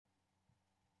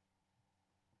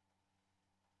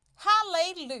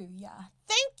Hallelujah.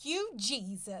 Thank you,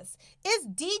 Jesus. It's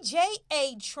DJ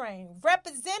Atrain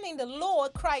representing the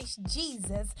Lord Christ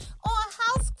Jesus on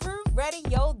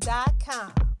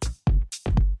HOUSEGROOVERADIO.com.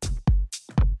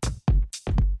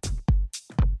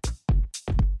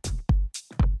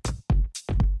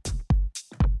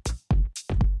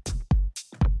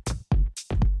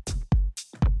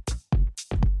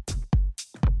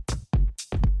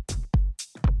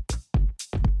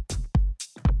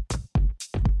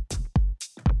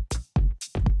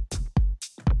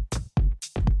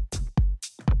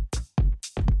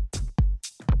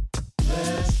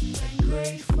 Blessed and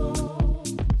grateful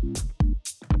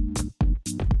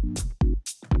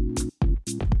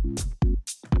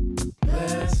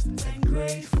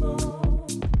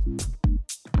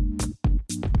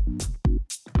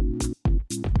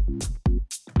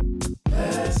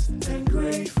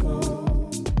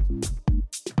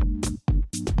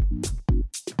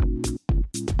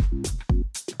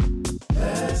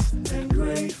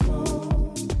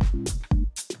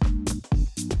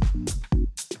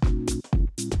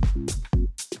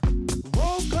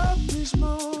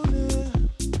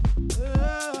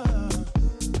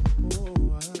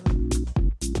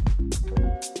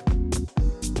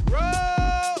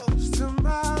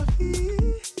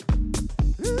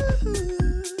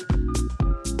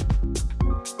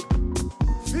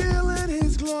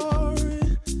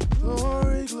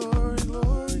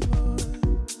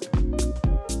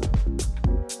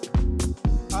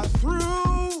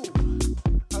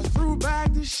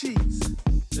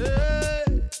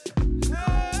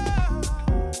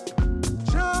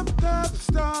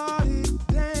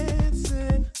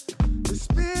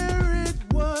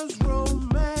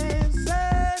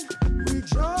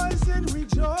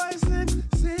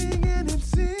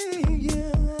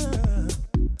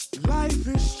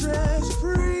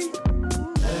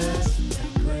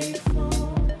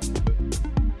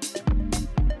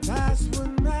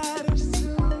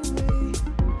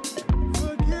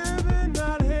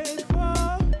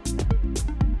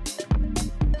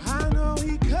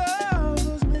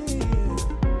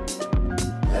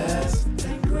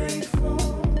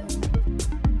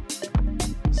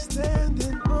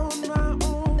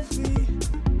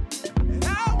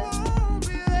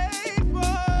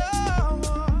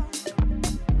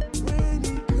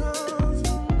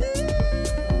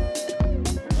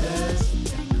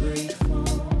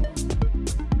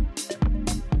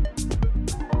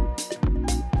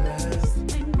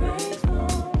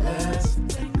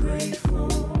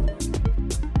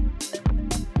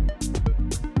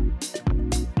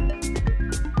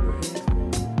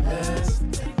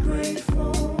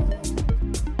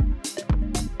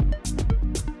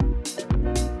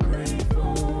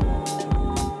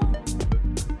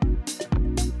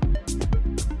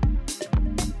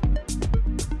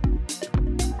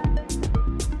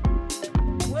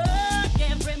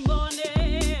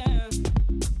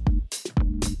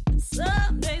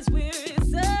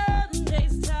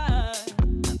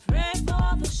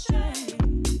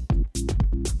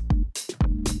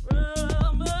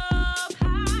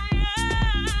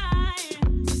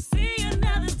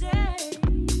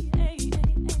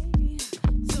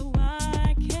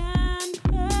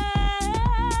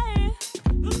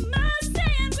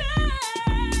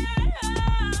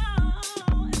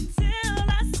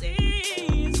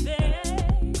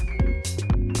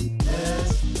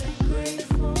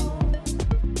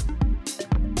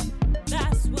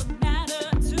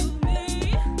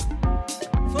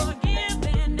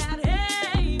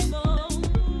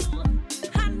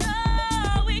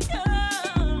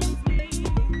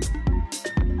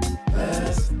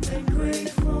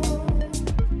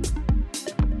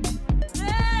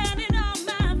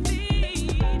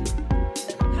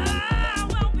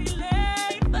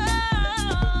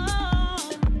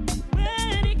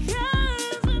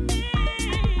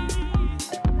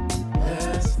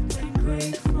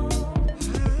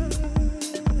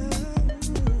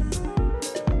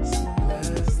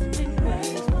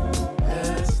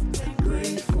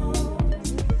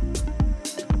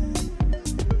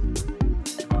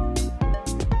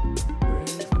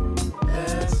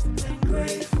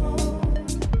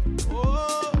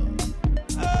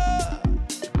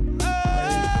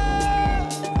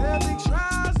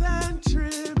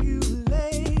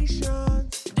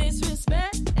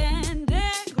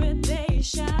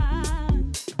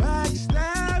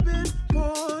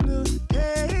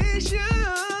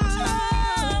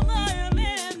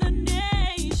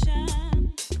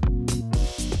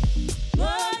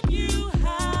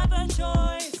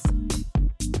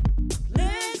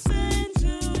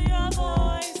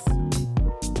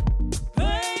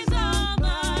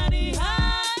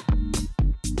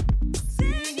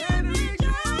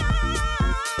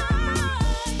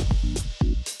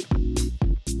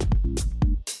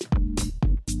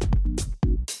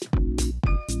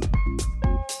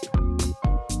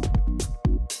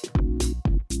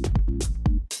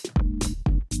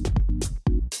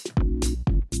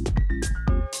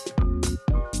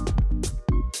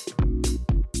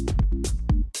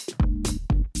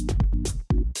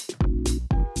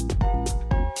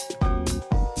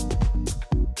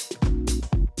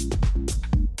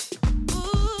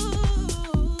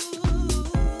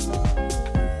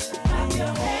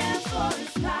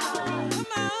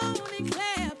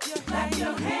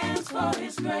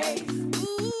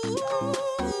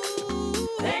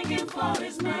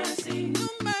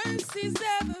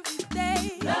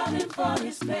for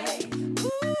His faith.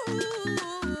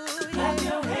 Clap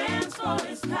your hands for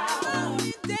His power.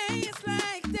 Dance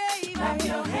like David. Clap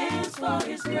your hands for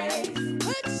His grace.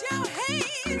 Put your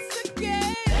hands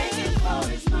together. Thank Him for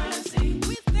His mercy.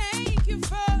 We thank you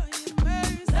for your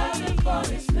mercy. Love Him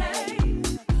for His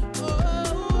faith.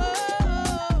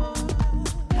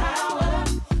 Power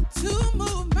To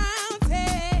move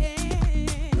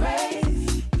mountains.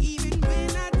 Grace. Even when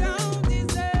I don't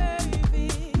deserve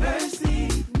it. Mercy.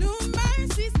 New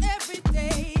mercies every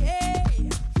day.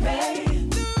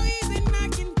 Faith. The reason I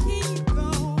can keep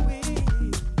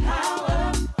going.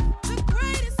 Power. The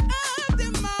greatest of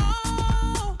them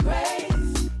all.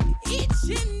 Grace.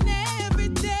 Each and every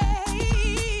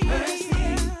day.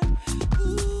 Mercy.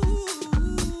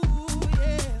 Ooh,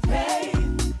 yeah.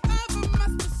 Faith. Cover my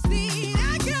seed.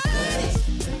 I got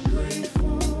it. And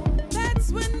grateful.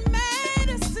 That's what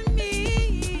matters to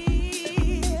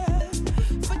me.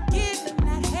 Forgiving,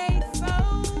 not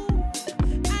hateful.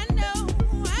 I know.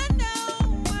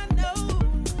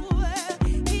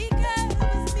 He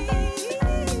covers me.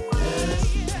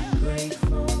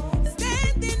 Grateful.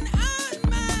 Standing on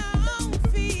my own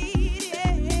feet.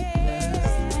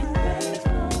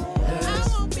 I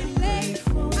won't be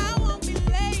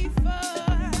late.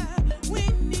 For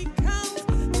when He comes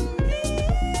to me.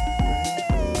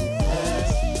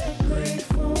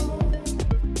 Grateful.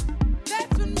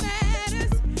 That's what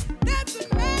matters. That's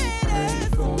what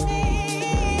matters to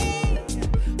me.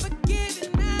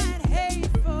 Forgiving, not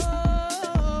hateful.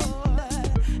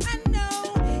 I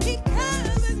know He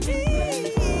covers me.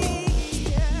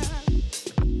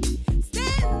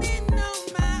 Standing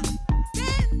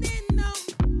on.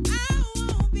 I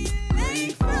won't be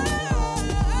late for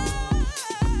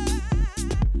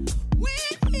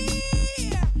when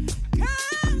He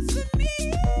comes to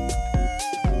me.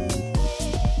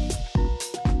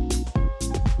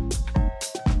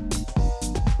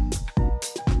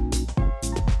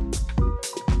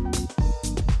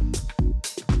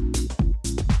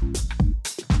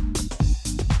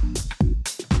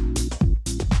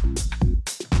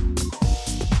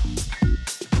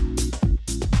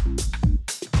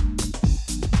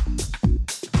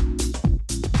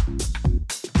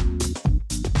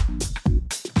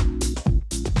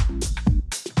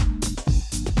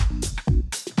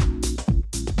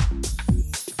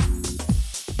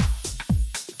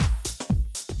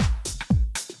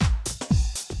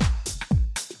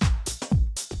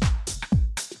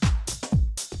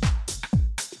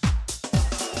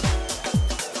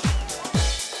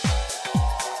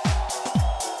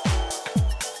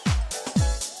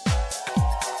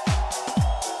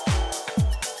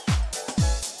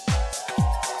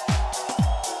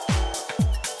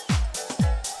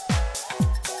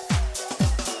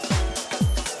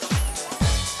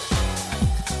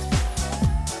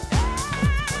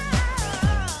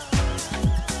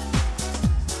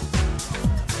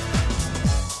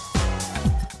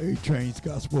 Atrains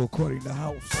Gospel according to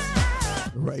House.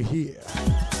 Right here.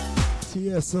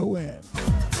 TSON.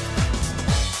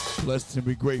 Blessed and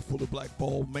be grateful to Black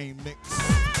Ball main mix.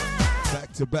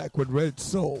 Back to back with Red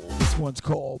Soul. This one's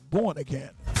called Born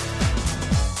Again.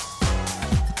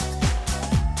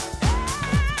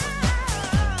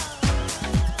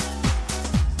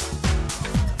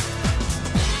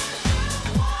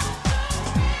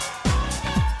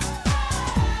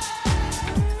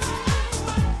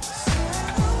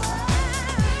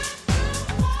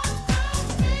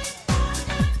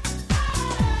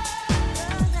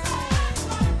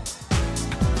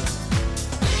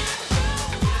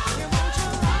 Won't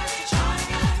you light it,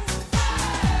 shine it?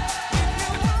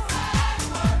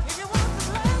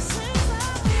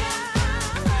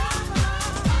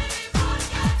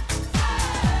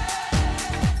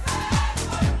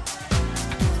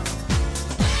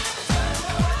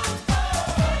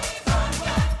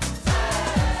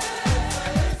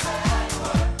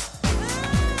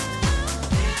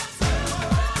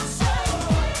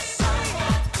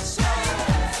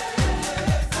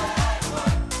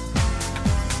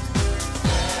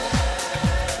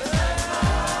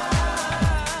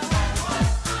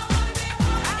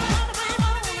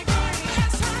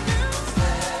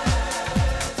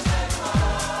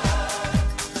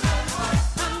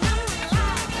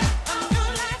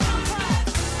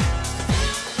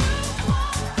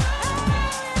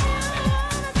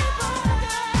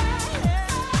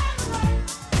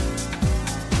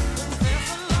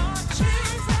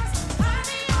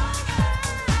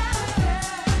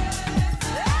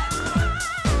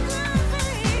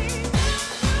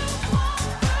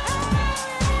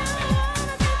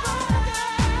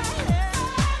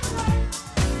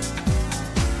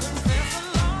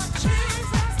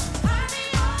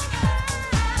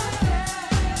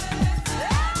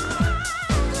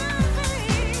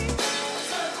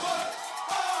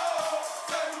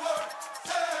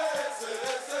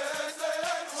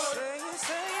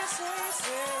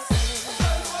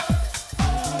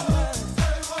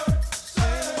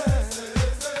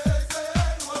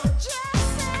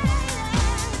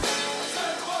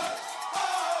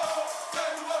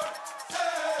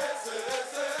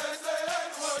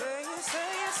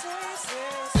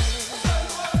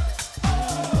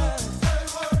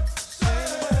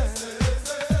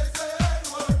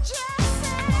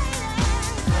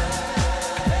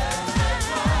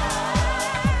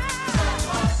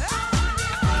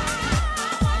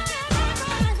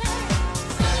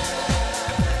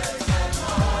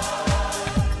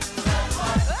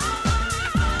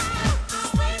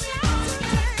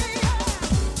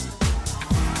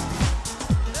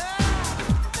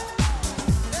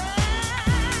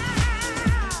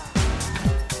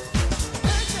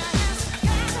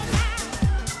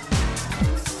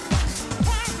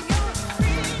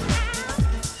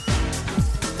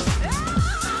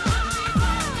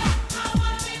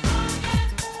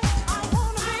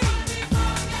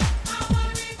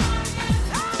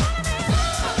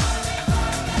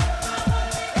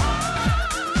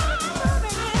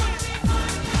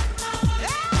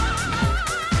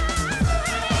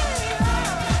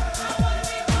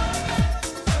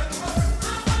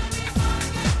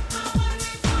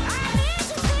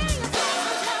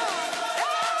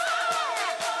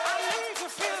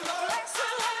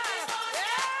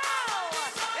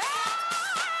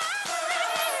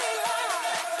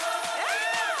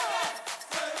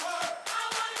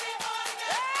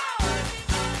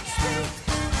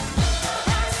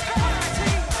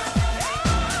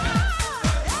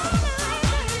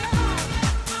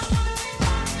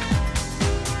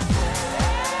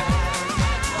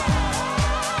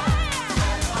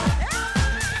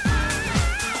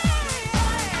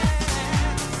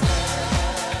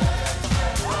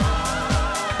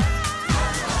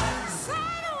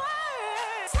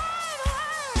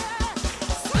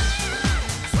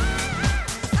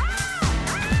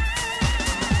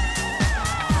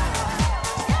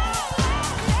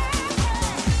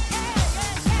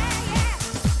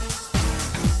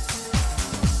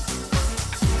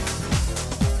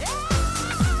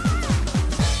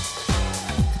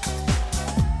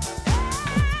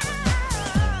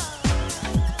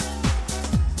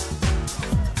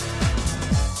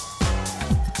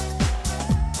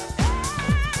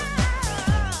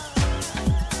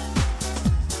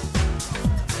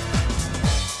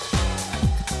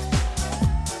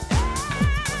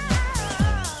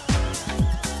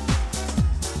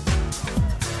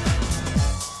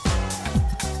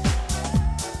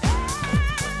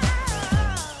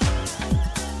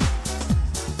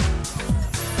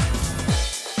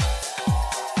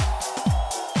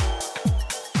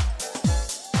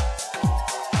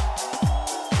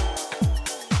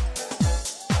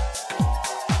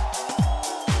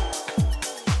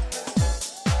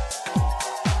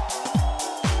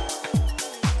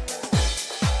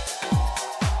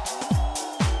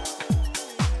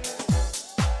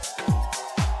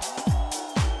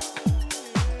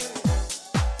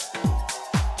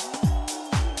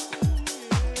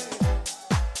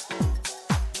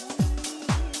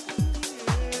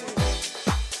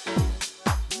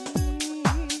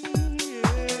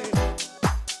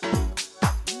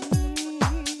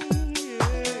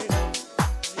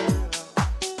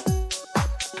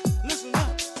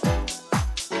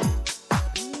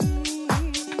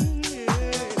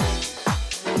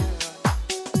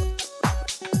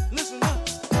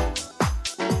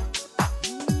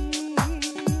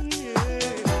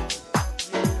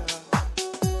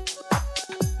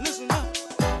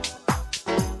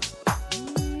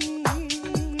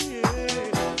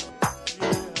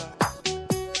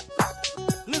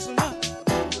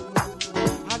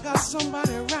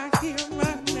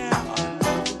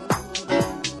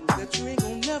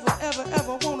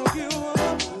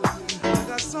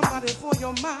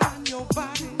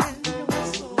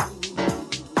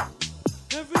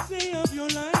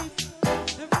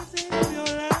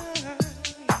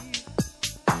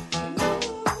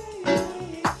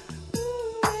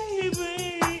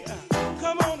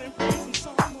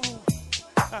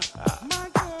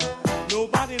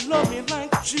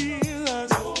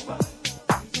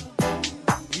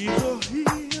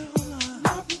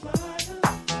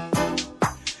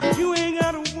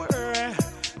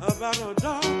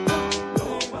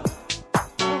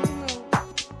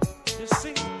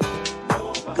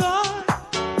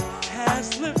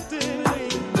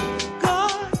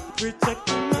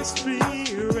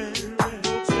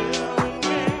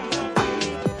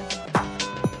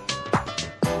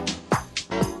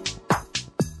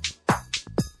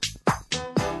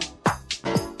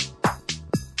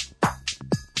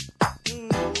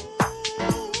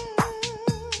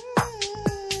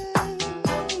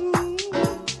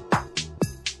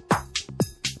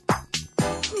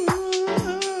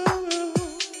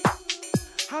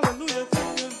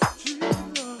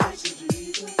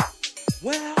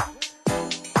 Well,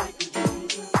 thank you,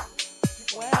 Jesus.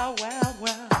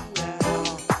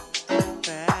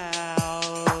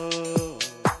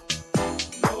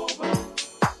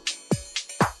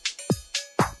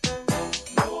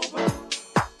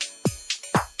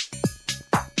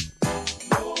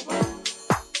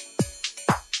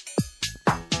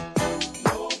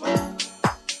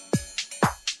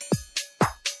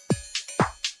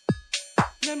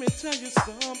 me tell you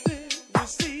something. You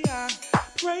see, I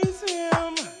praise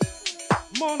him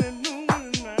morning, noon,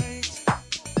 and night.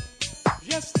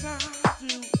 Yes, I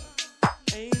do.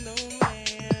 Ain't no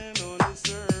man on this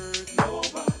earth.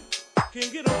 Nobody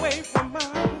can get away from my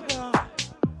God.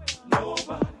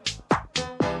 Nobody.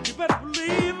 You better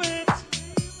believe it.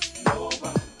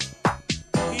 Nobody.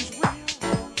 He's real.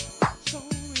 So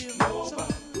real.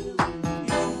 Nobody.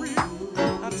 He's real.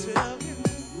 I tell you.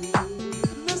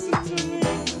 Listen to me.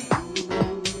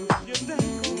 You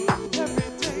thank him every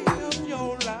day of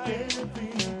your life.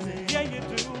 Yeah, you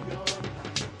do.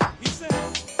 He said,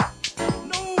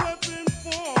 no weapon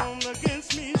formed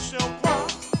against me shall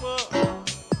prosper.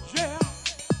 Yeah,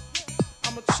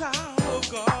 I'm a child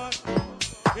of God.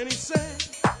 And he said,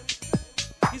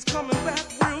 he's coming back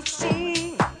real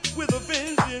soon with a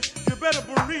vengeance. You better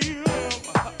believe him.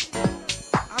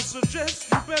 I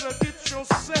suggest you better get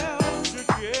yourself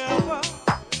together.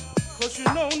 Cause you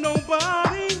know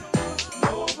nobody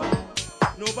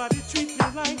treats me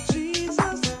like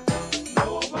Jesus.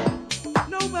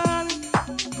 Nobody.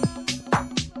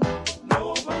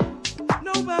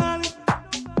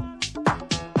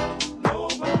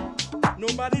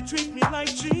 Nobody treat me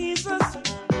like Jesus.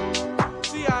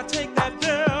 See, I take that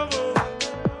devil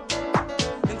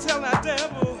and tell that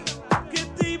devil,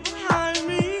 get thee behind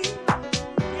me.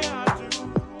 Yeah, I do.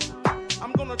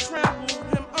 I'm gonna trample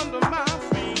him under my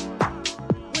feet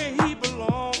where he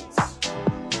belongs.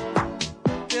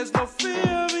 There's no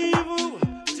fear of evil,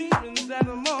 demons that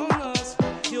among us.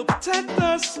 He'll protect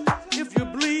us if you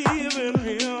believe in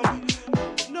him.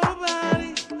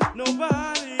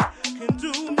 Nobody can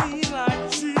do me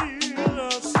like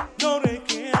Jesus. No, they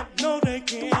can't.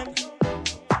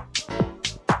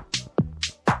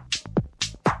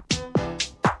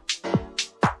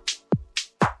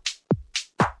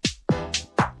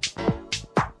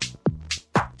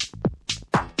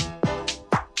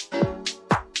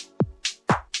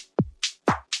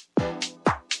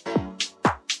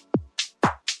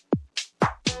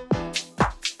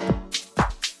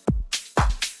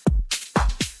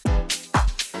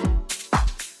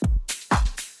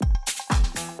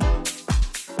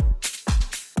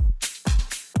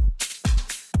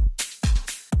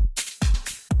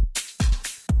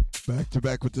 Back to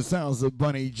back with the sounds of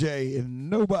Bunny J and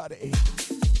Nobody.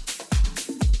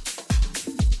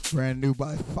 Brand new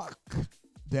by Fuck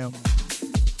Them.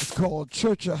 It's called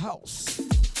Church or House.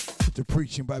 With the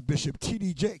preaching by Bishop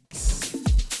T.D. Jakes.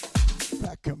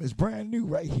 Back Them is brand new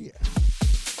right here.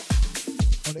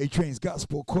 On Atrain's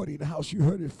Gospel According to House. You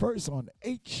heard it first on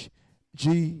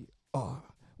HGR.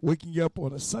 Waking you up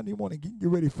on a Sunday morning, getting you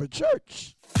ready for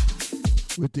church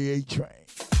with the Atrain.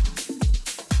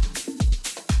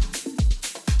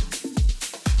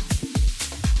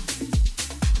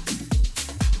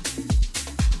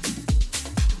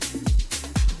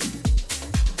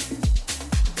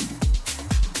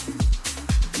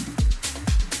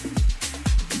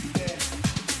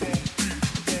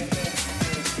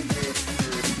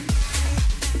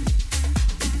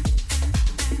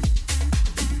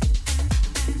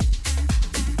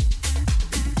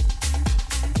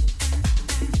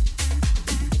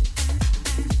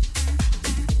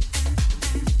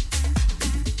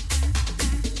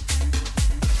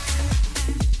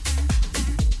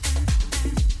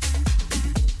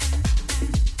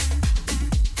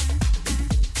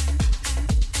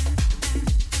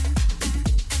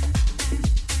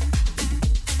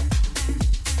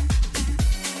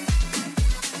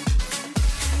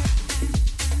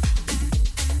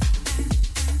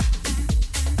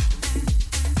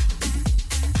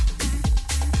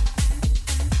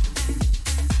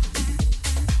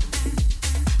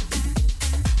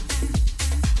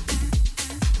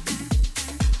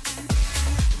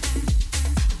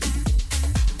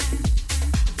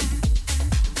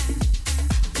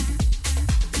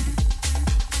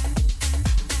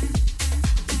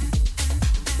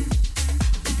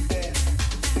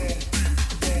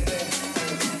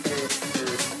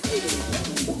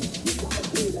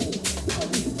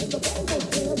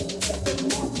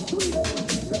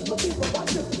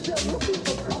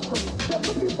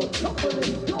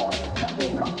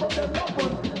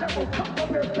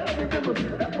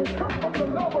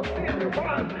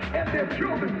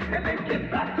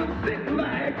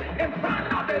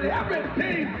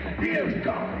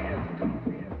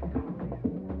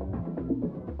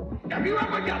 Have you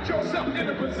ever got yourself in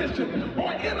a position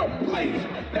or in a place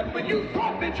that when you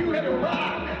thought that you had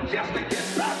arrived, just to get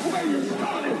back where you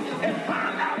started and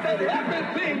find out that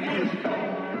everything is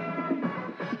gone?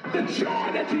 The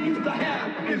joy that you used to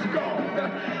have is gone.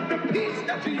 The peace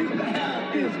that you used to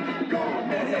have is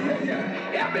gone.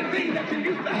 Everything that you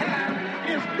used to have,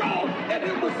 is gone, and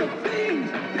it was the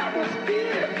things that was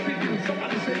dear to you.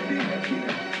 Somebody say dear to you.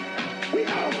 We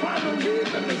gotta find a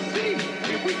reason to see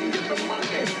if we can get the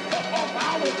money off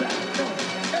our back.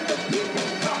 And the people,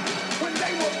 when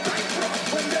they were bankrupt,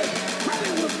 when their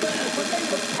credit was bad, when they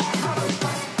were taught how to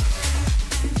fight.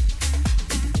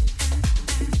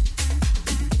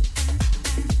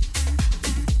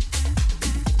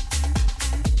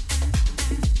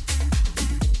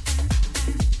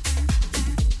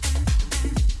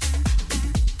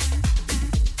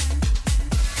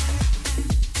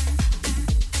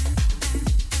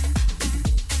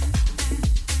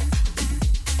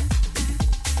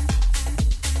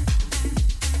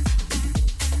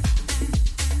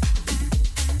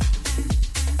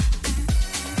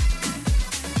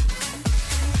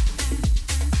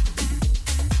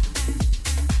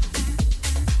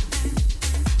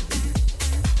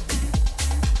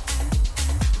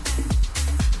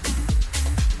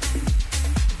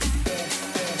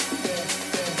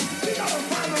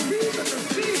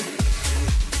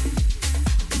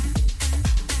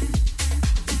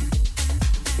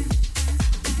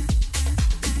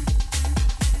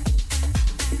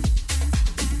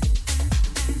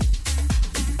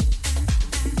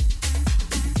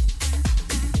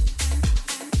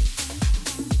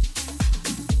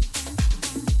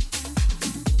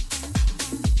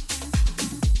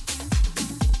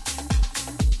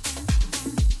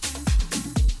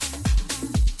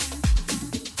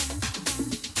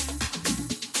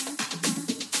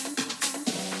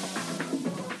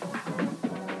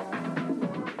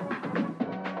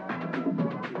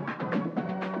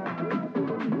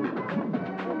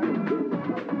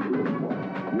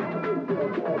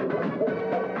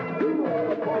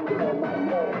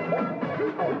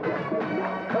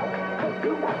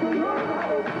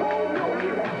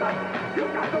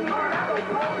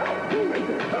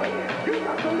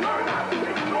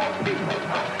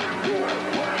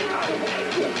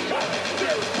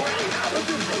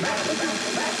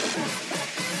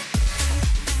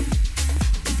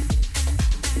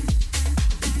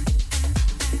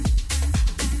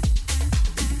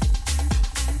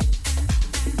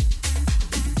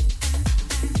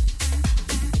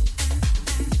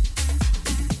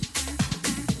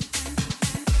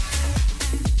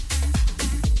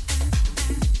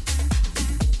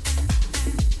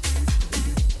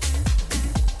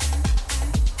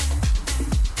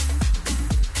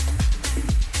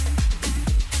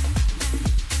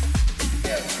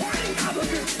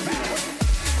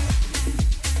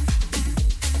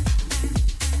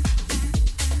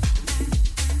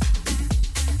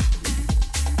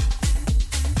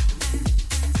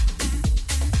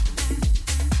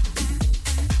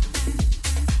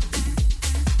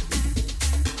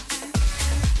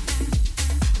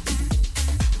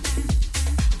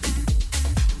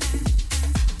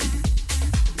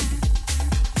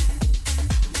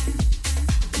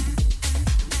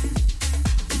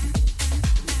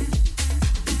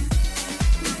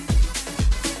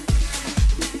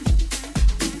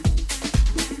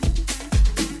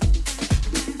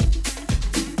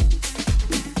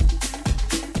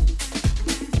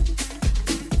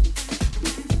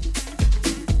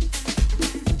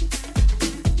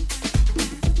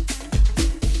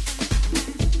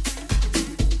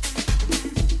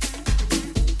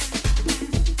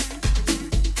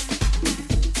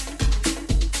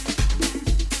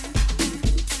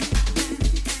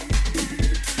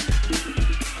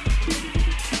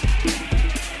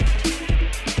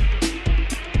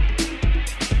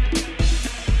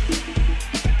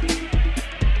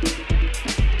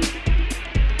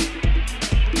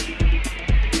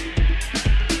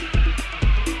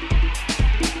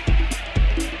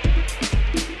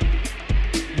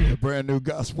 Brand new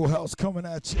gospel house coming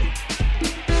at you.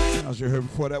 As you heard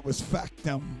before, that was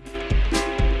Factum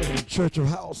in Church of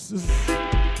House. This is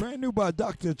brand new by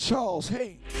Dr. Charles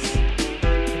Haynes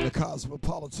in the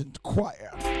Cosmopolitan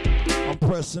Choir. I'm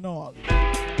pressing on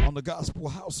the gospel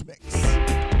house mix.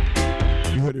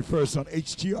 You heard it first on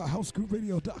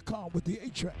HGRHouseGrooveradio.com with the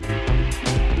Atrain.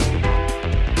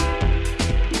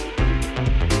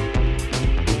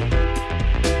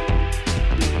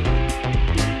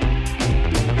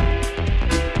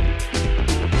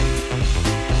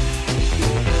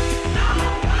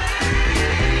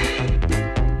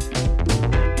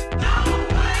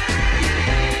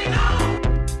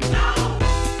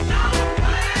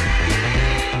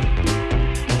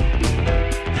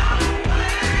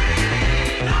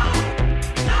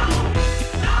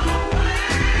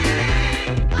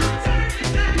 Turn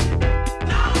it down.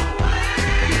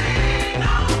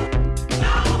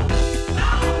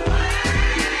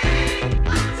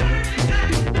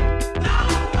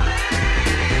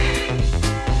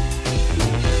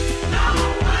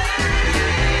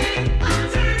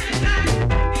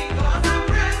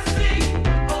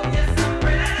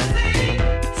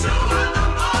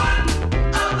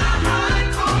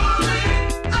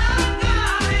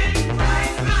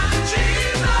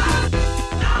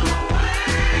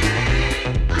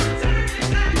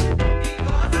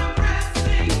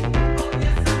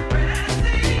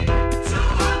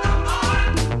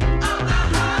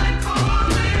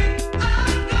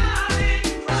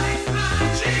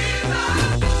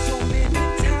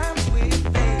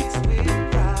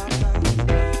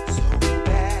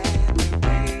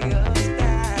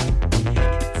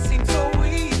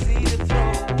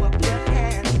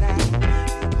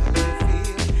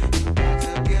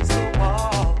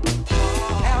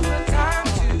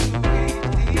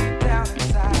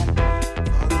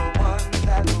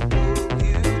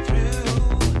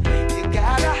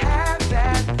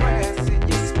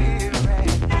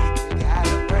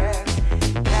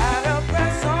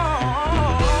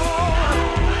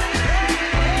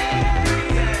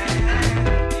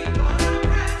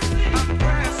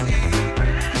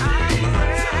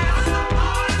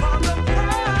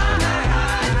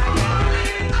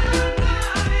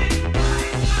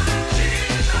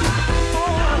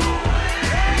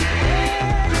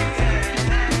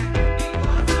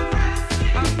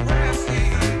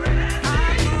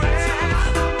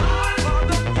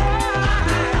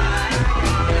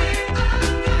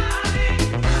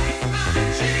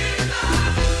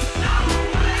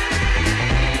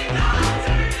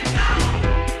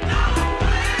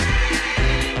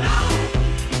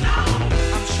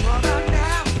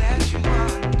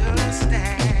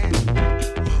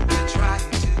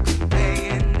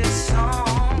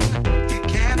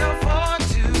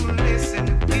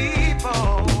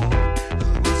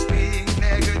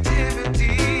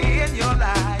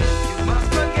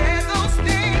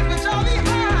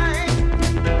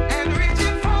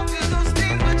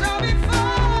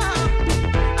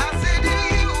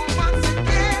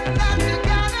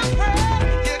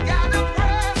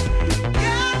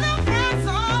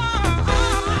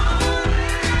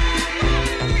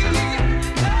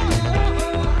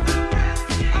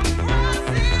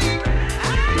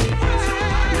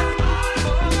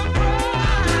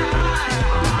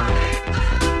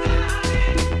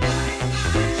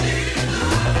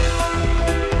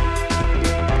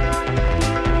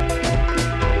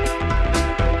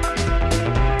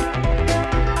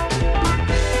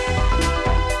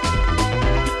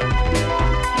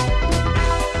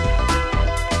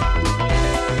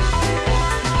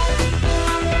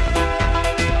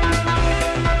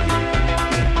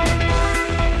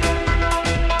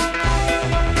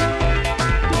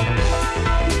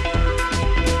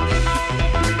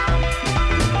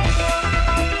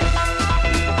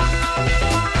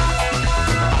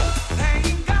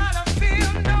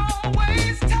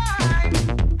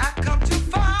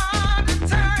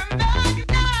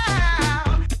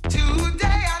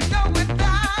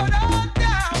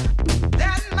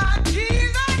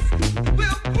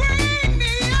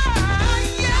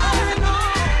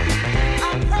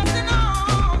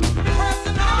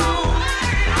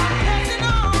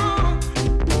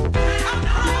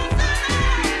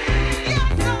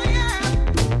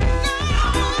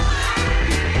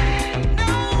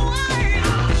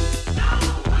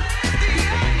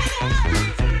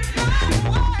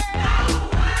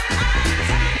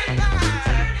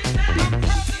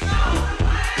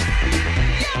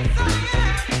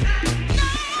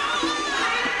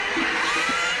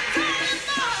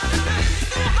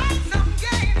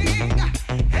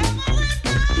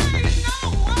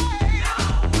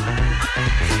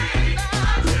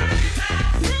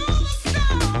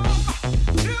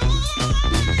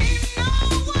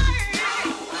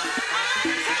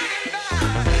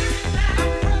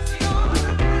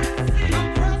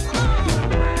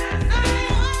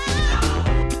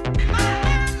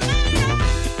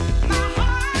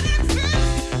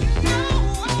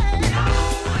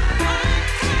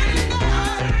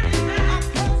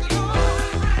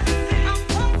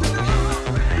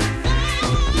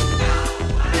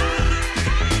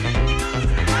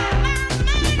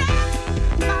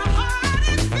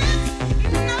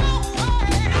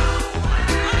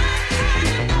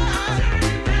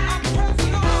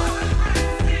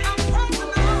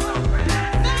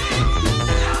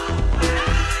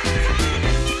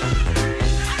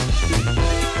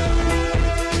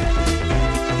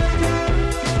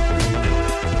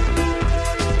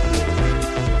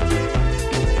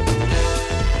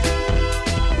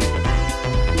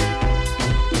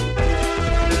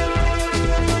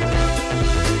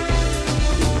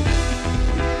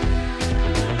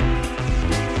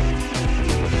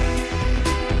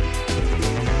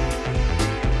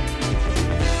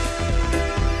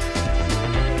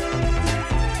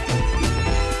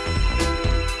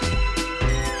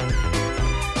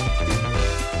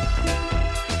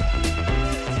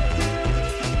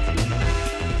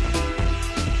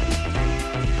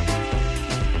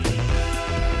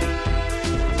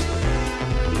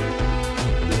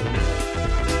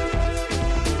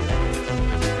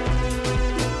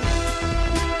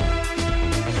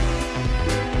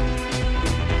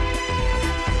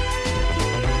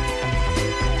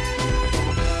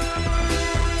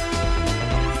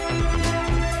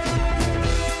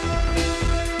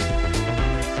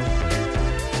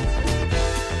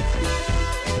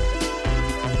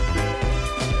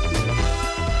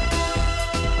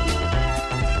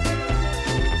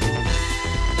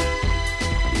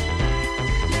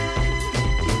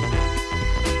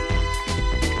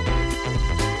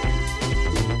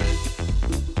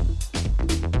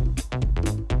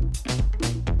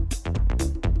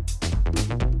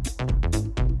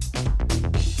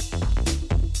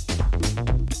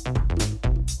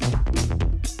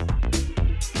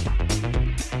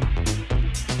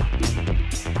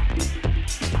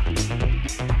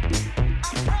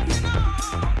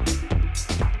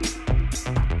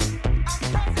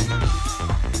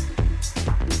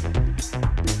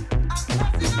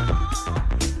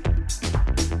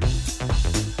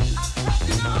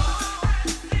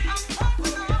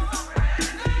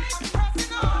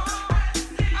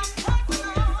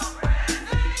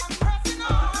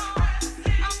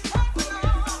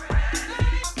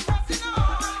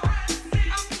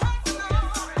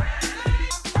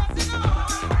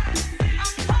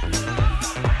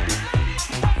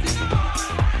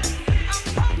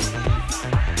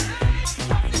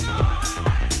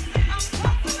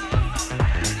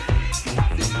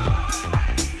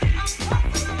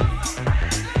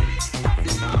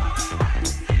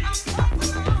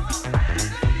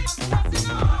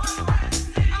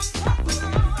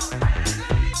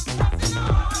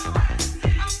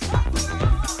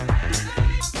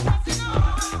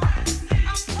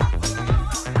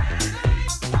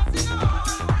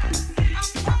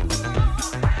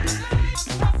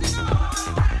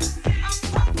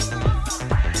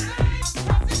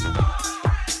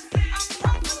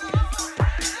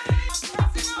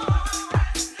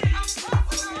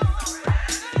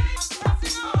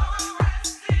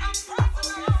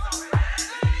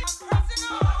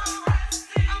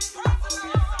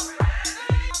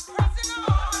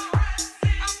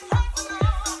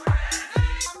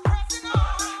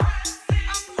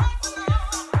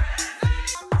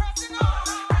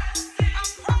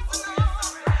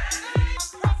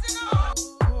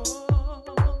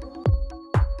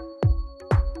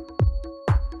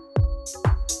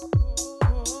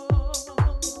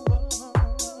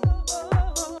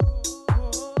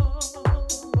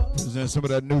 some of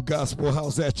that new gospel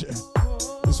house at you.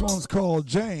 This one's called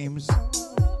James.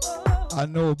 I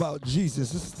Know About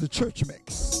Jesus. This is the church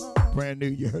mix. Brand new,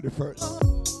 you heard it first.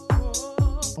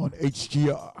 On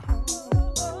HGR.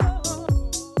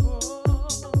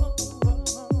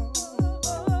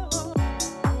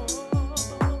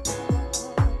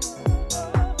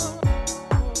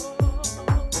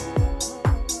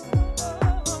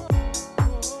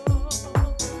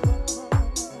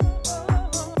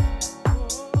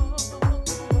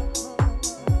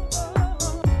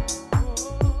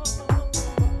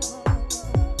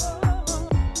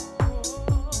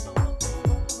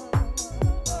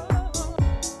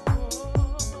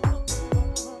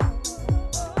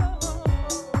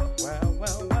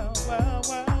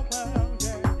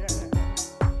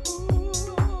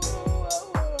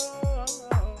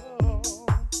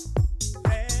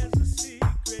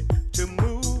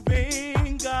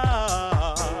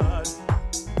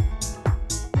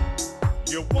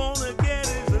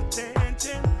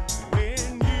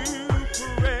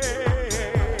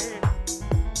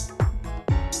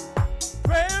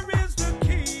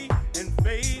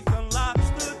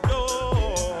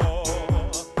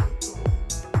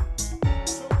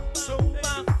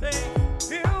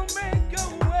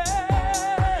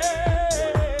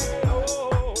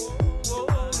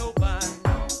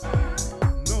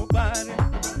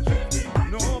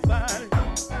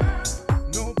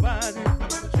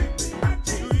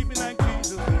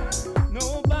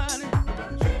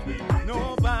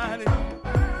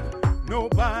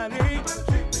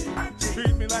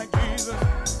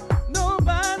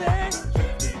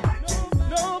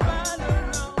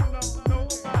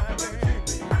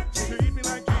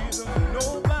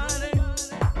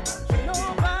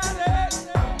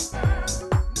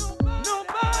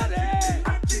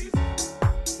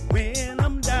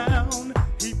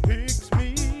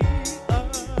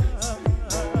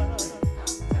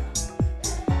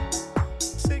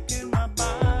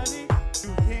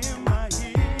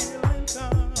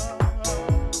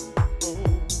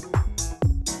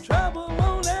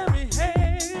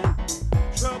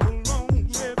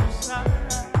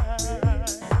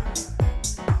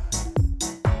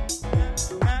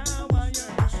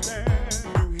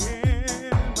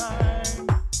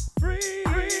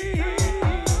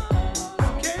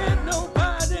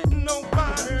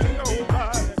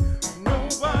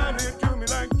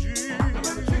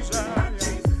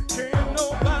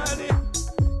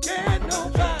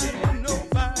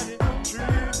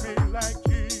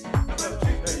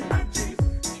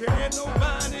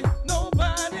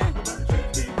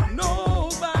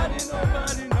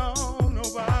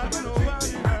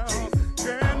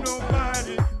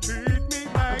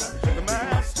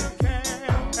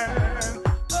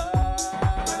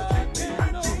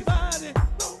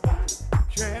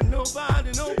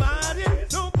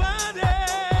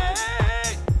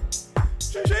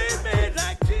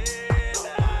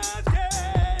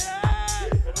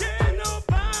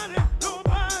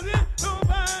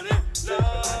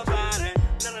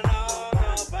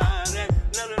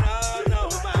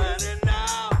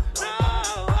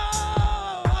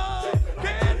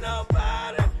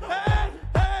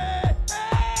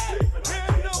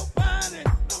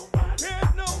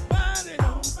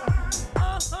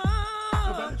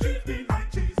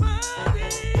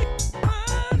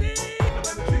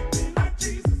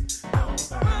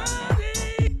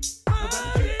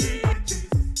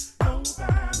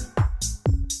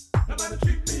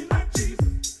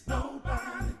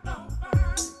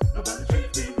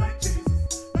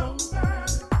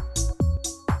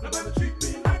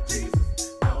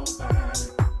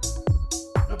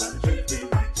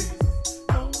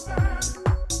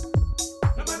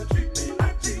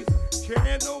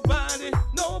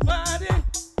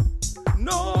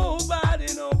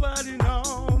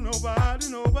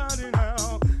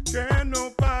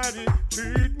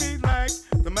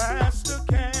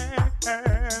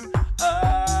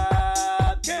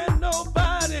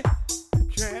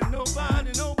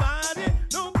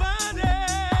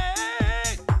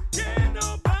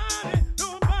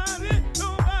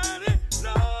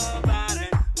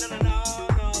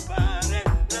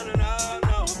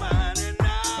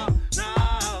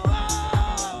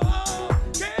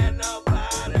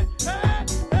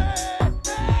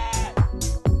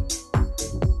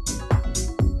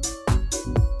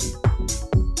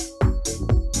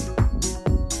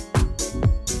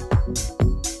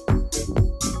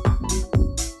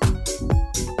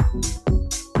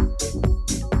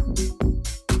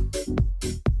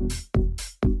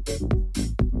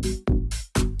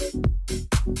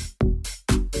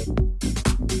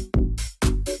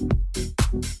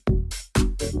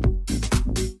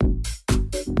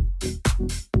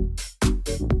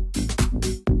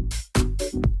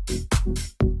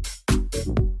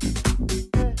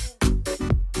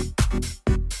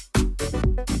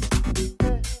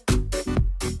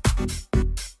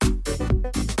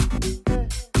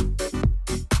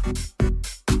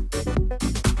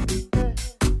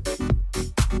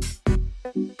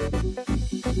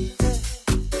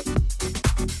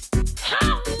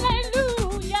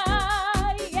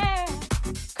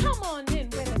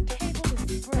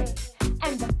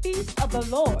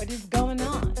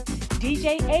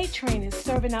 DJ Atrain is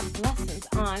serving up blessings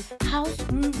on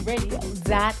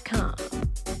HouseGrooveRadio.com.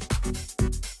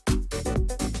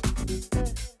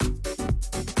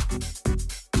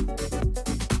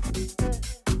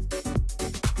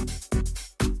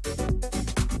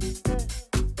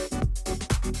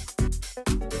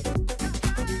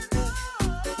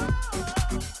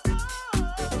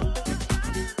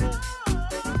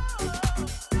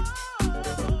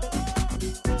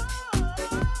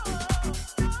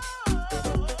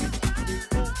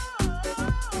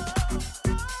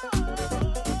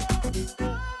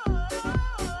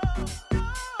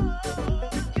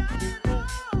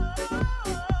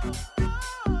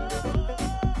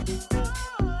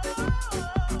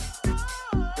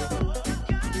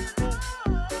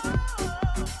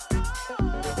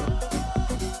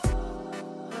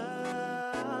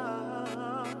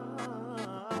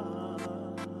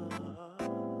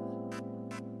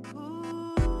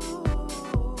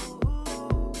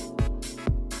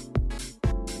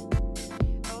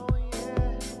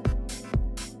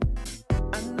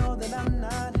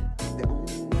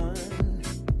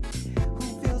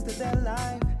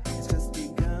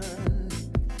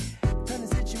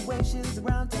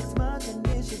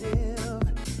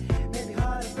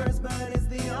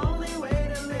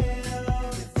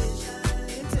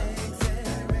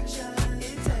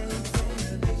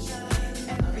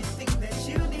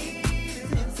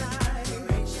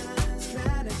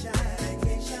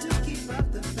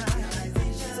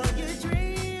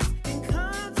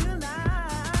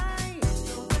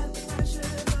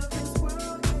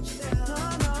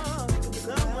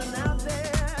 Someone out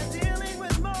there dealing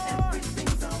with more.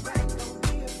 Everything's alright, don't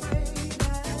be afraid.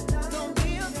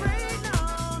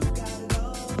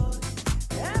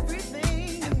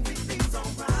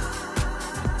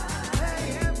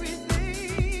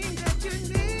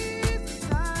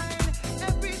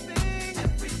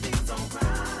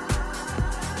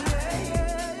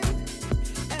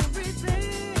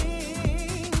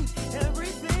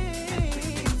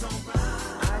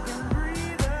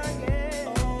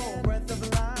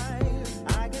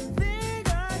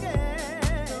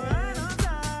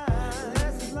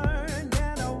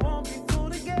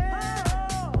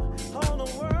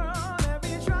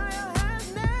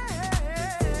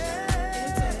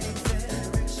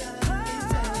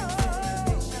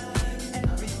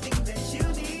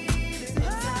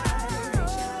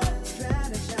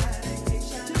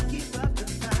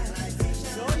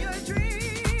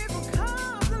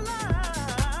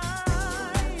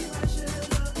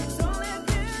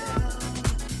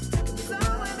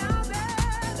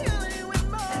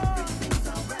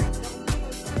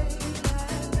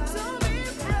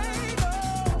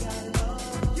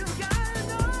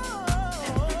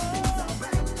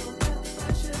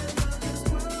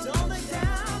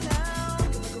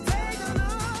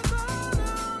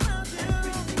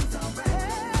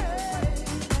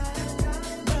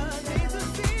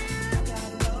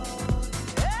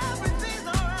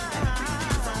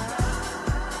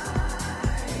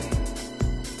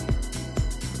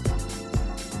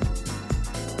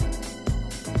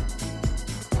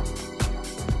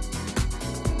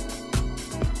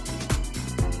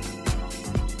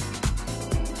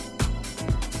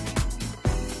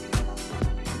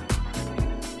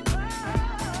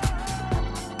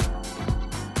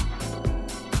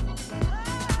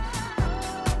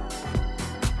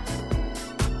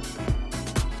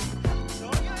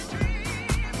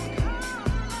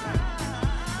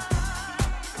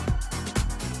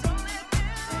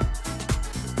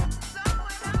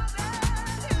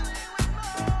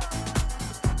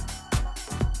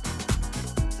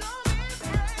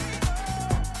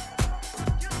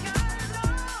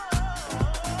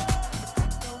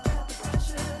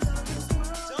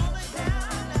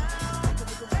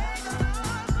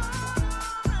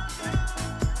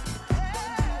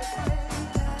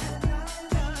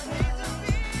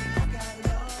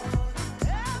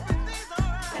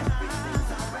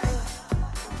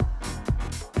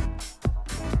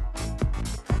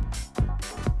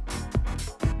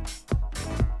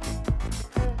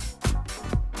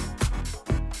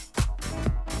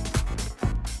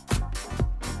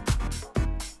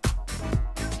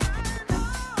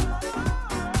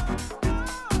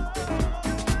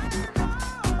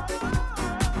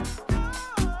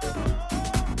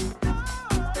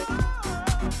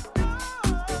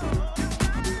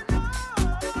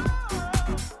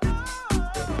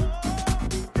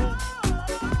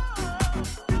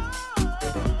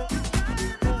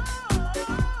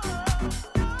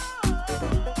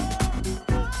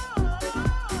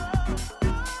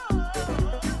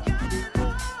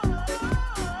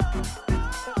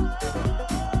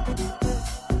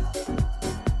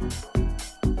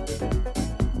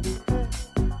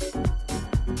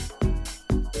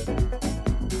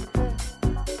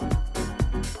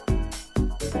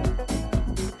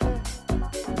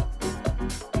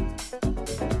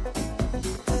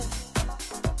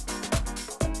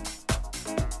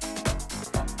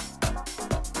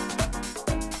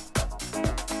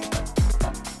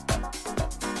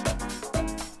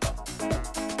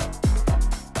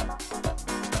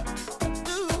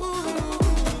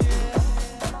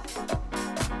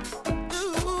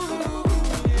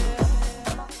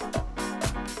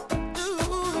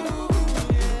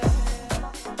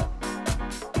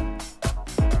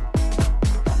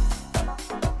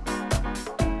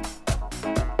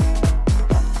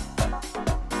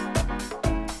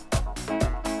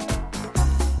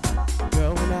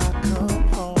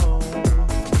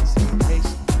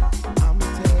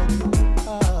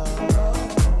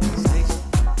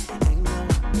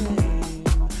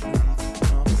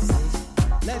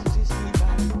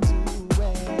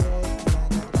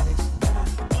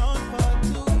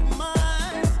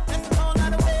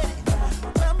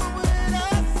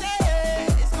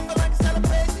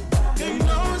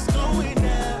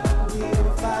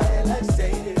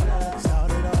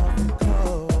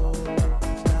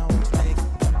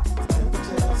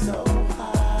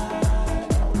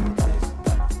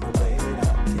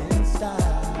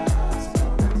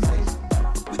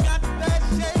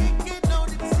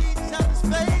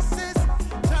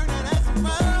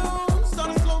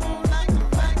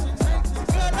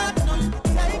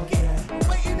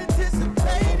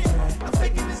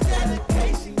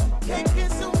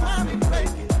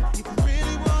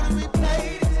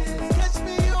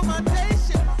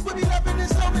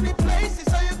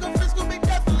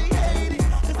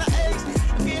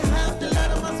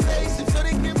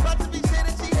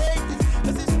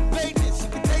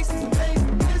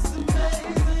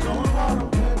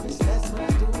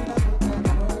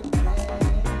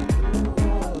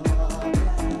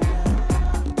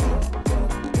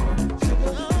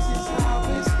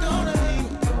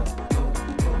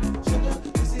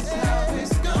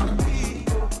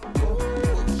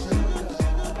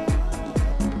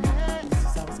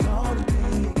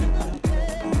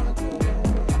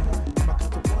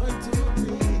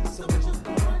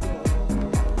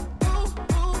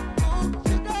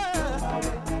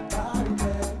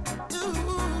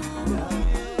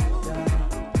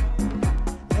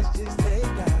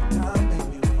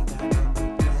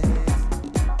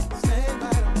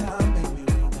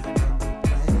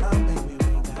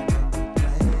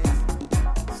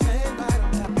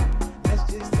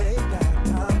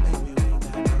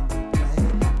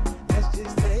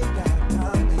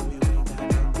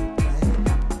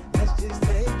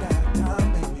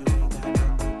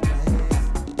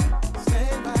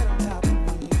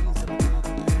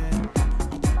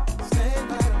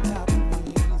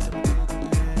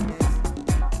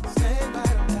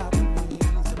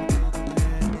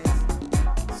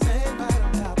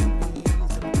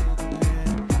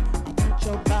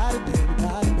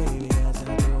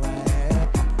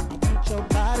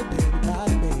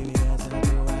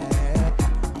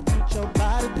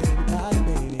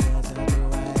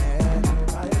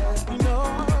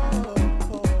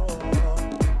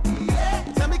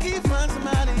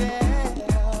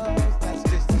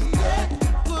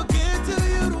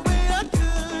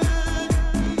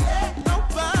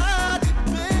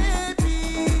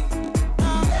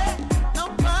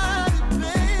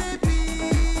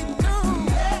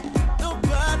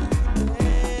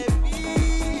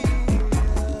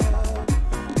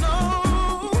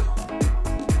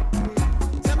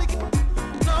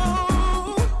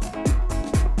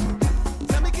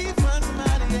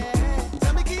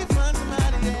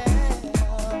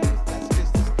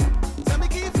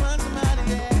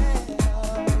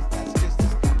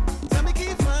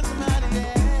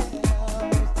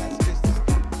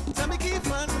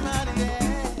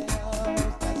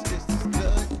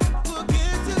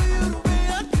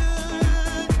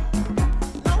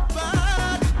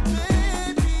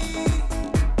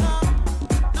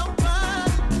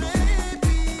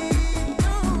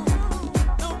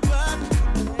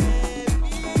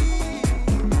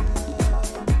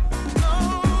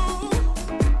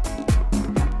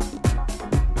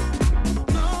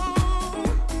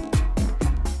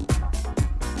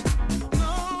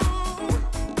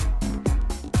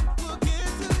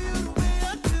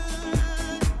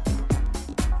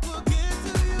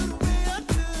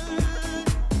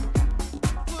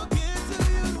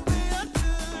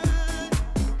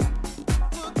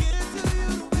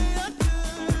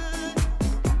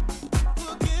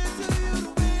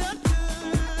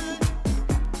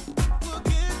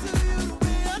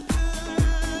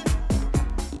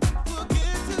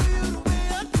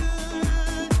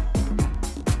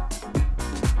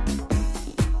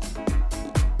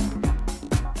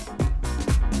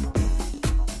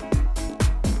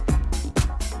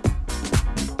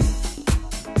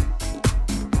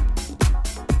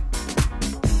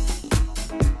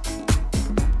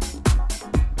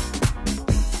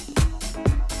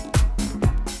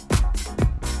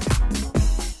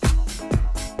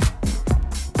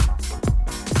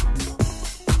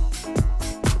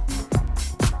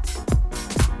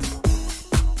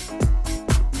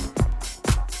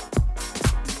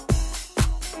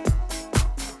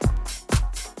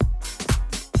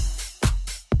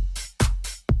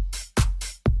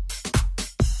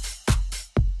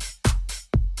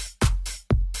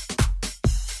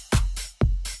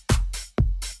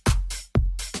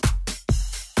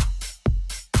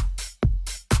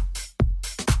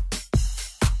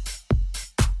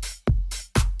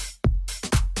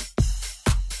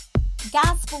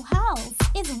 Gospel House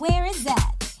is where it's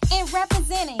at. And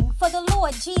representing for the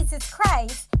Lord Jesus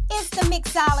Christ is the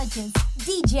mixologist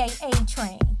DJ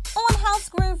Atrain on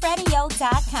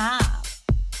HouseGrooveRadio.com.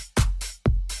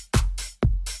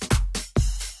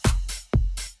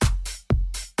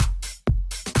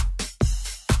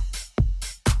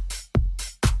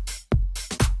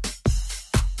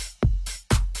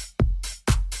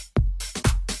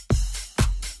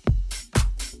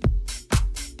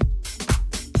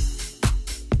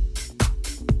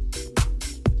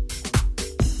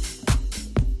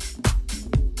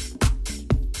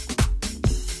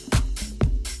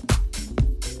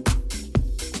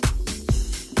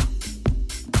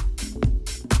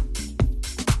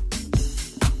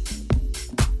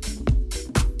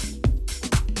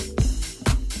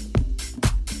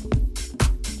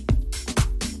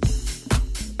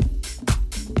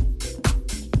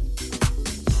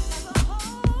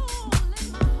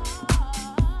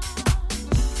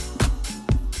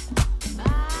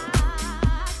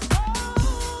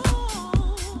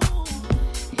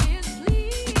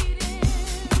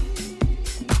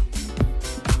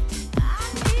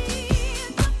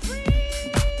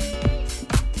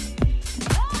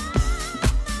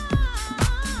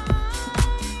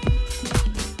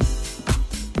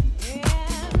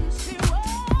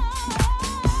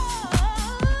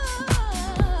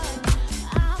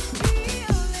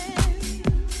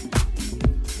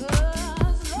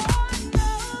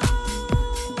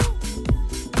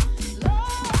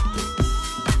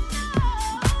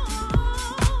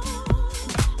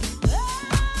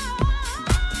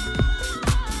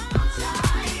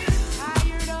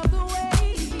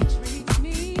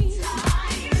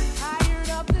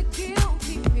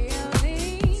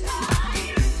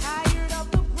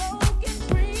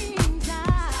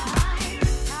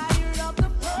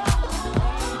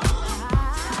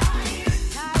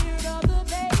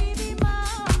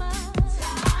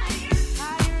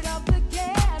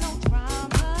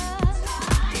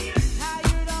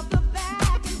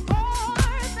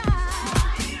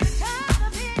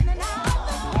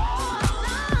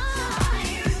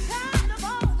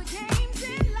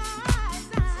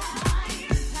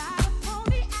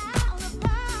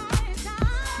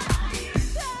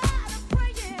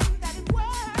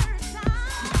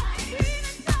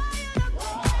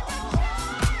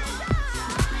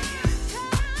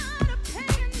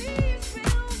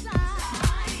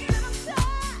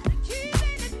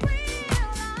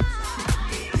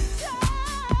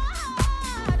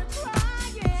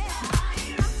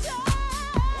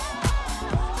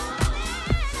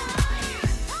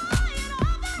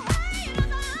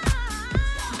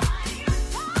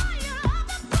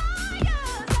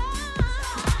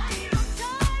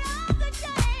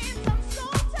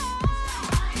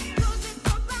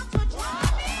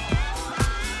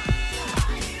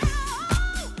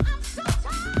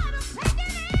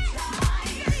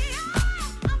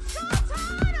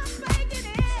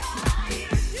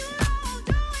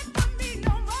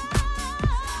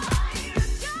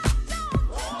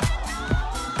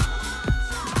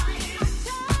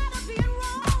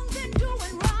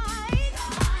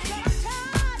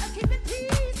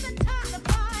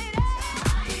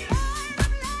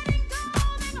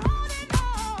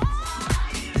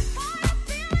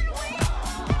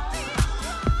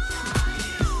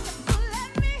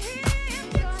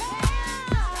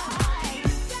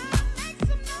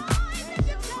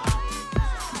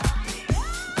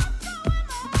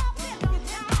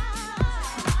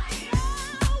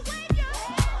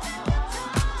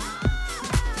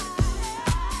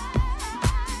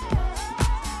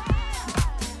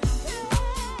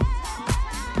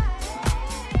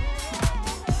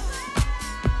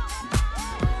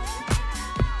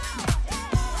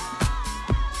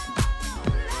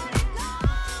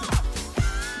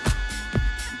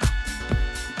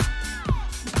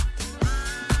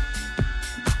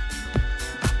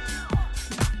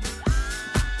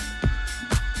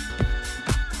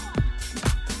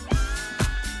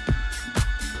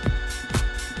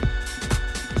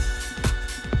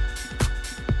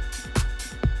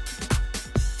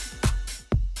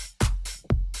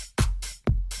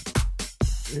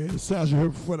 The sounds you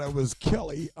heard before that was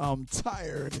Kelly, I'm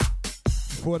Tired.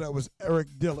 Before that was Eric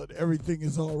Dillon, Everything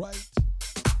Is Alright.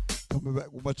 Coming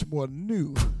back with much more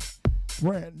new,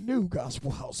 brand new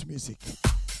gospel house music.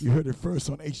 You heard it first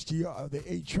on HGR, the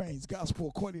Atrains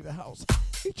Gospel According to House.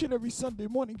 Each and every Sunday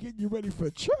morning, getting you ready for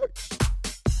church.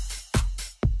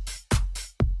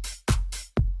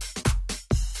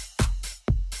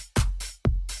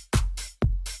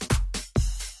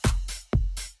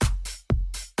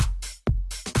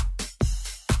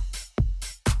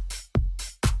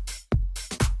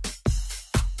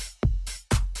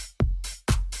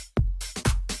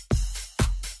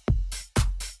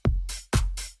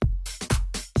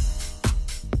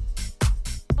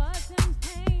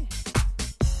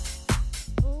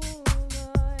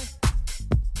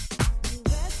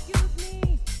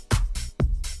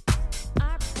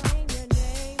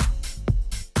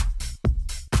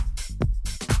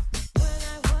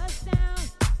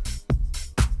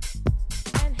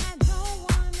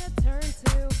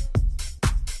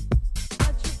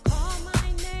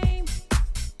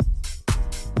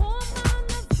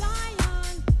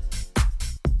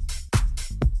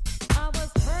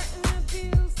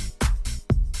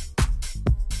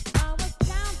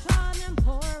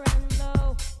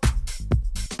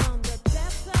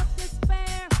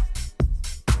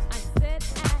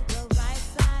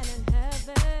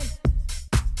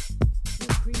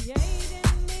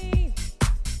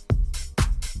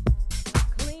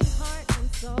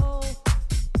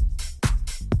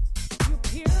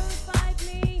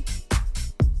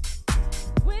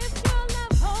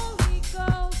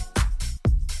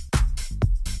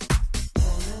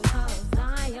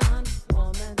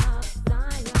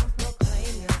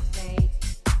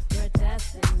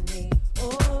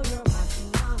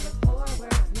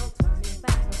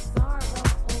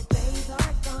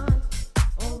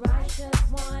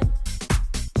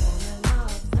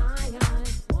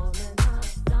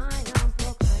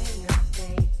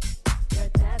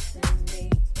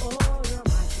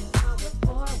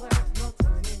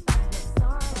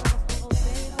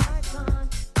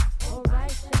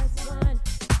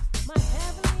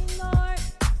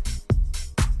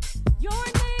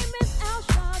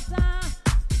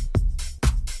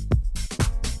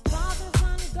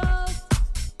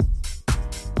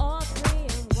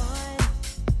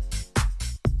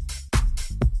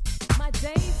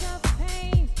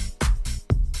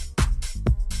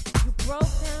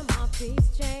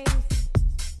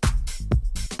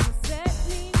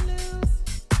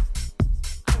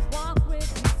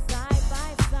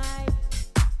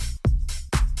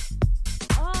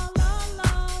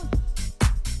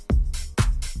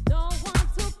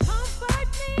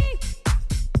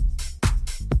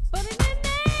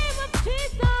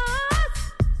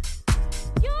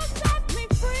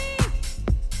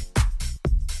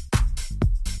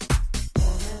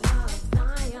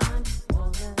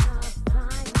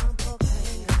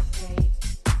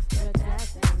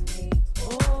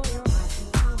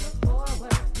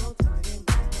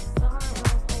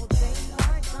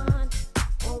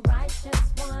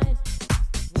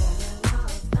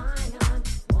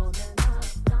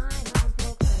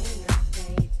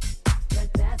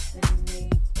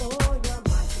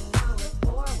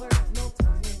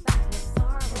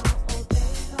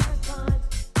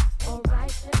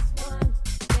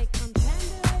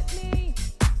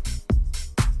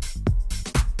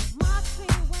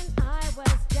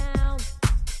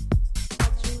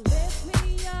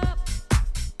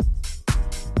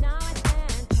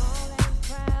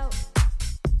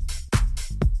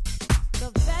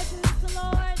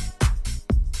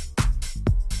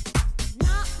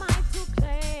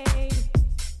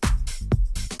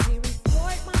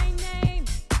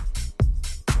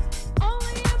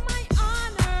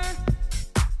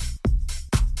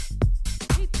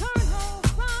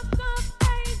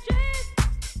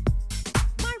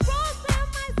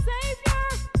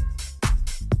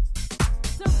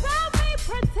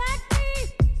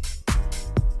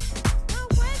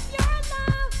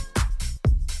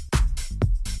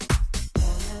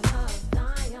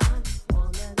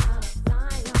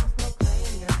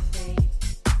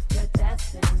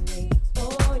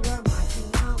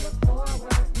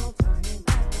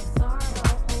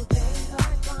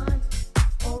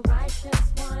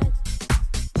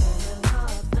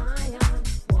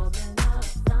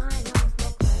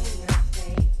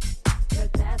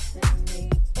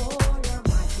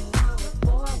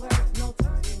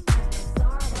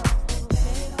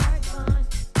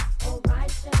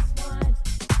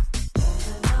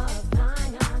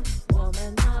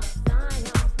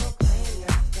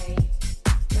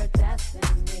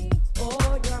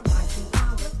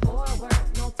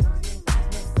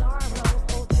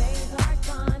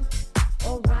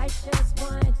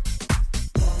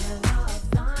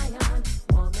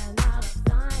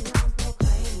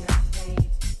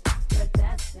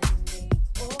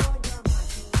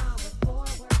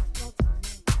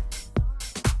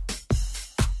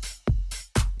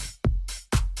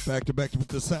 Back to back with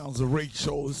the sounds of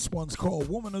Rachel. This one's called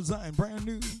Woman of Zion, brand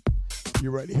new.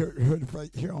 You're right here, heard it right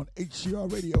here on HCR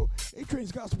Radio.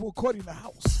 Atrains Gospel according to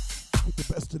house with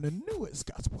the best and the newest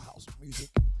gospel house music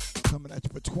coming at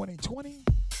you for 2020.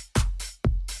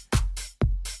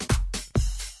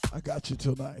 I got you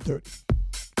till 9:30.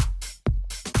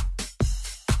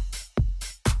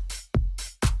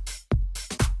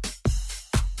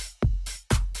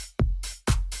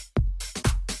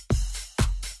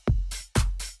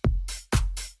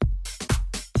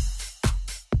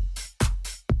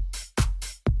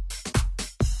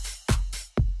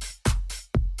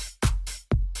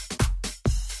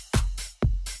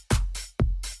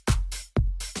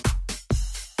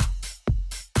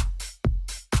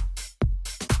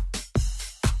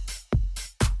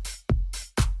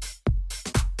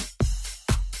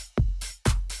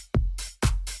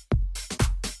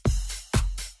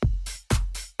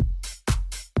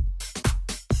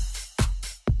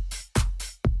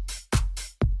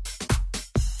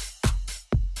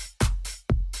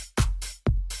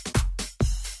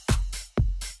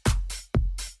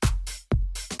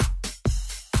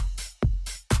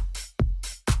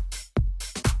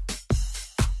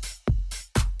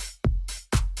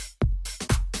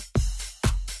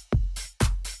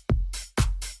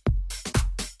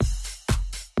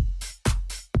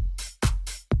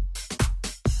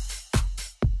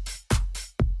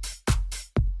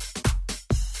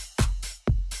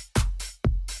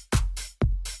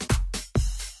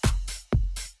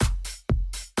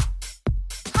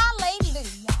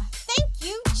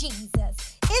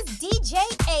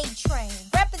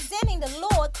 Atrain, representing the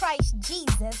Lord Christ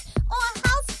Jesus on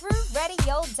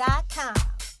HouseGrooveRadio.com.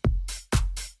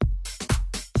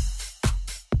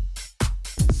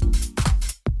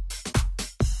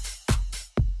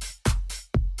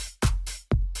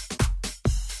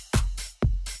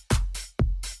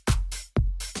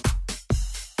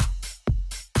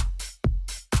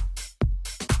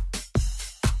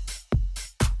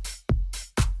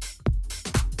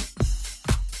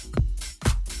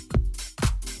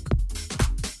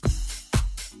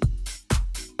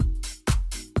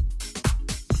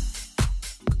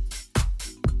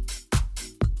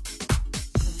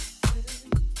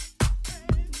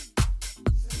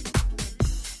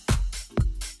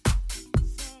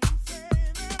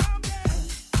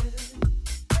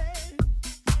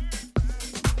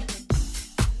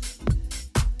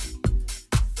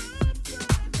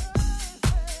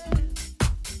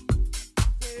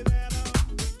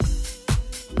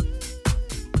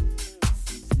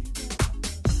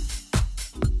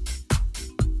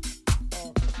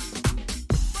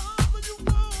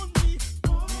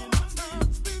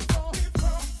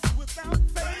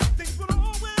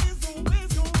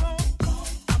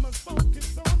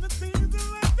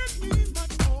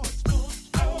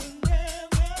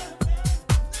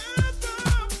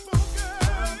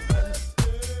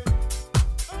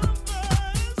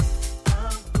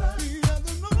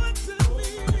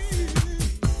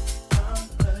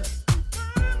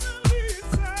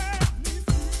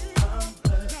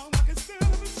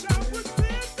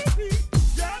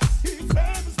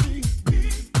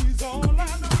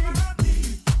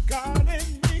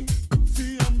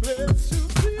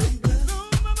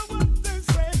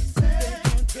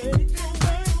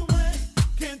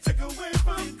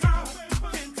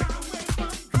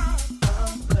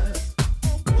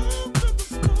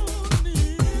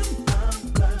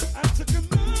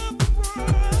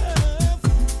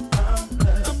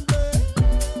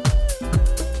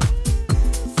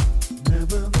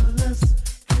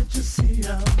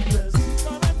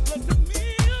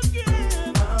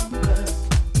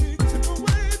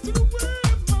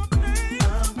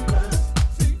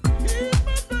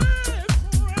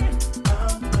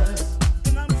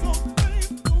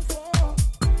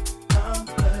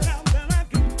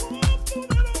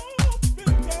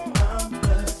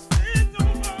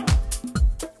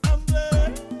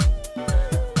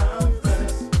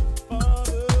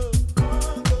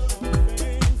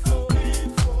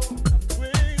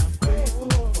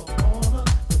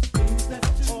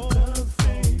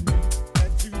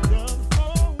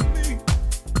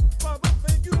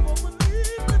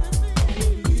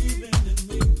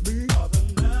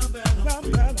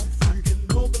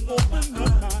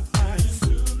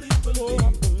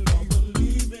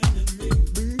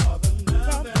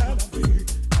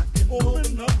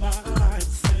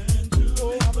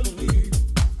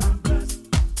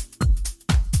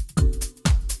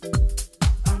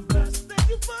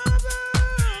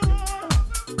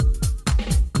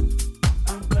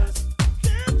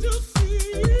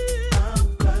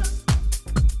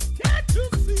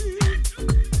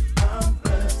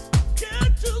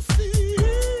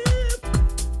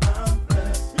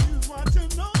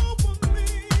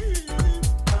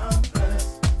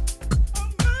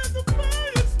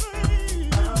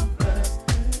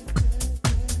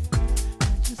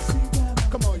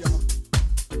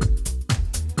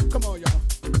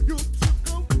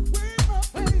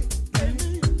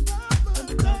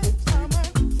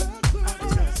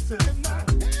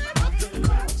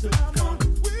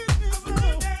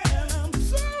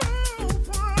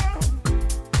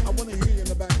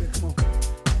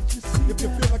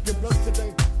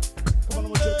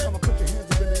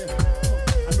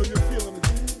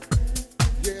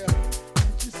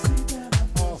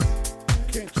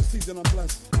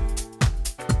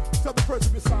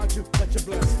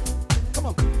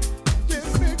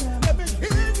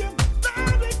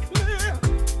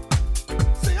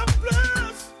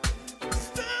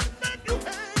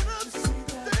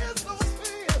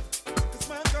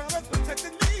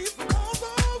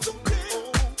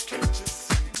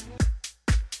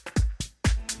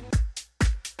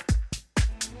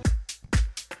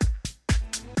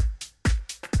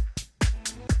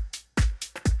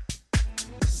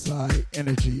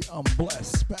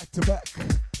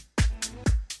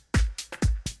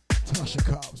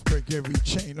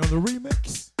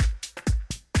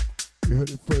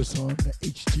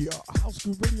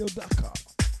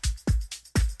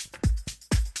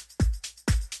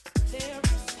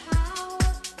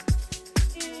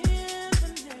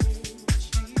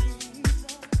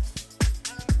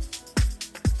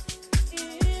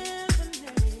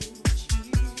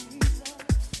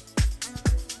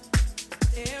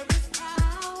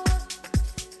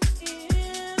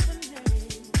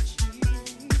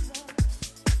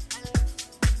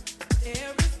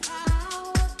 There is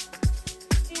power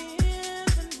in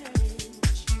the name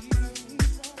of Jesus.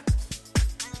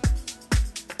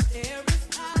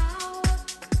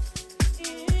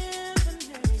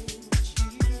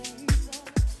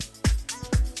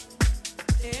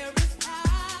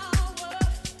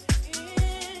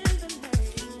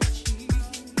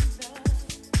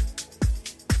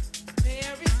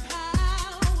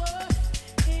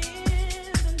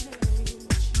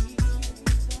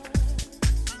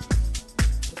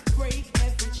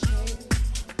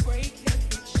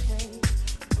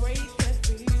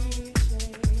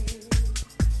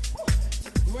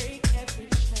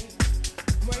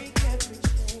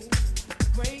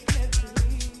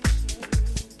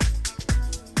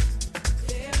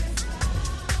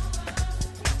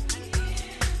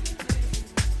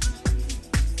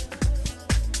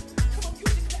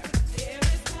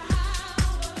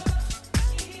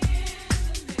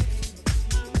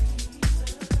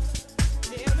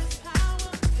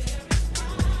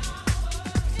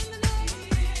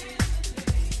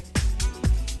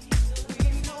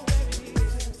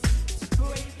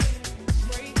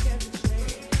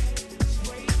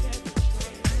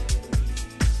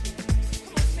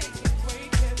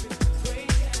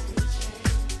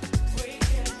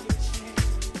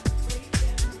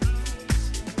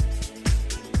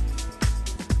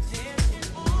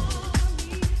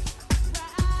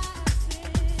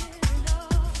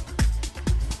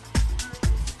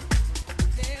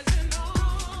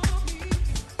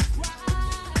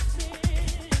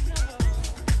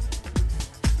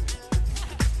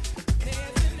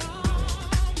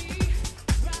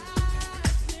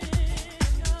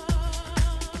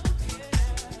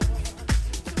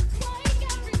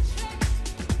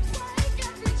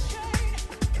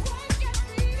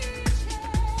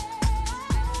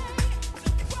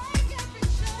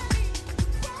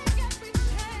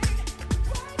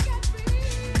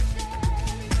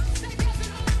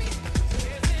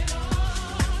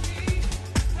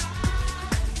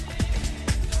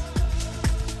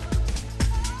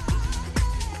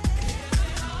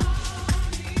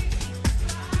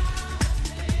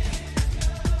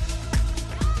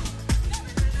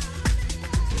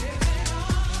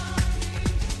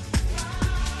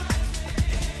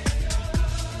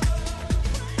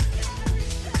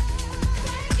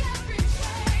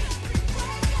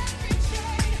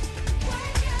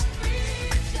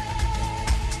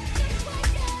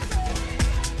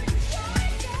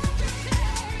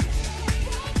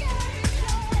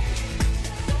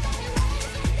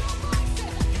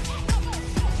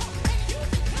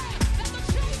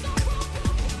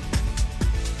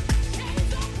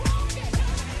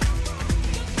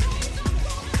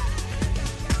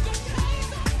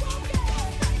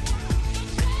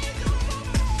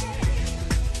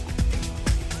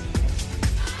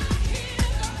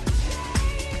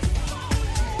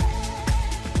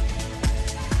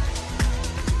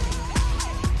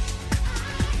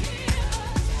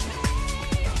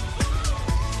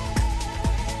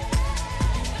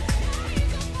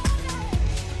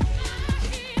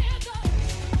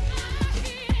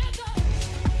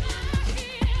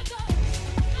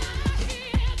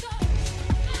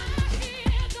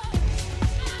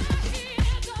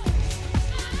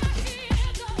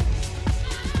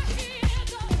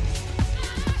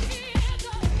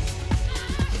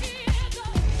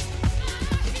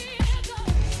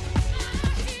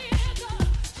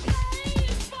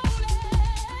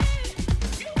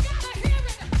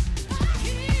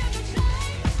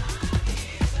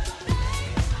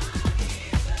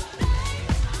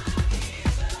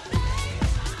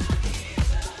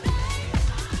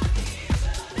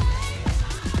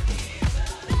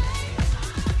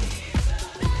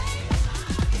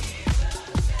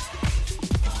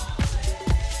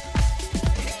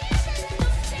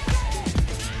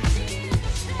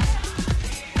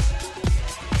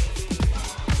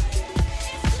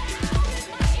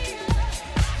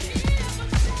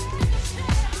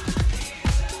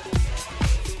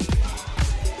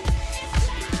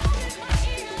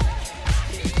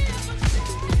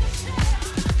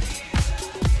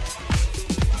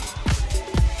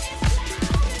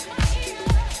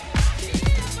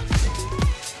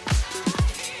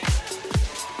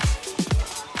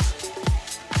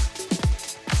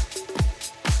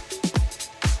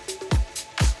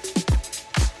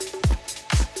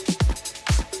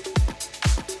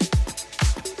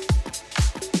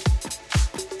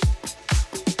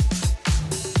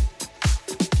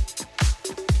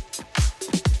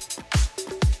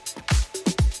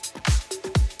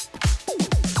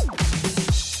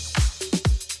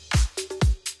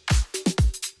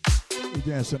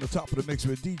 Dance on the top of the mix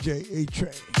with DJ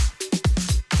Atrain.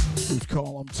 Who's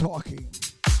called I'm Talking.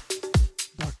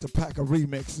 Dr. Packer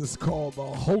remix is called The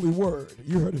Holy Word.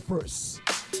 You heard it first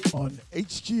on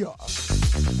HGR.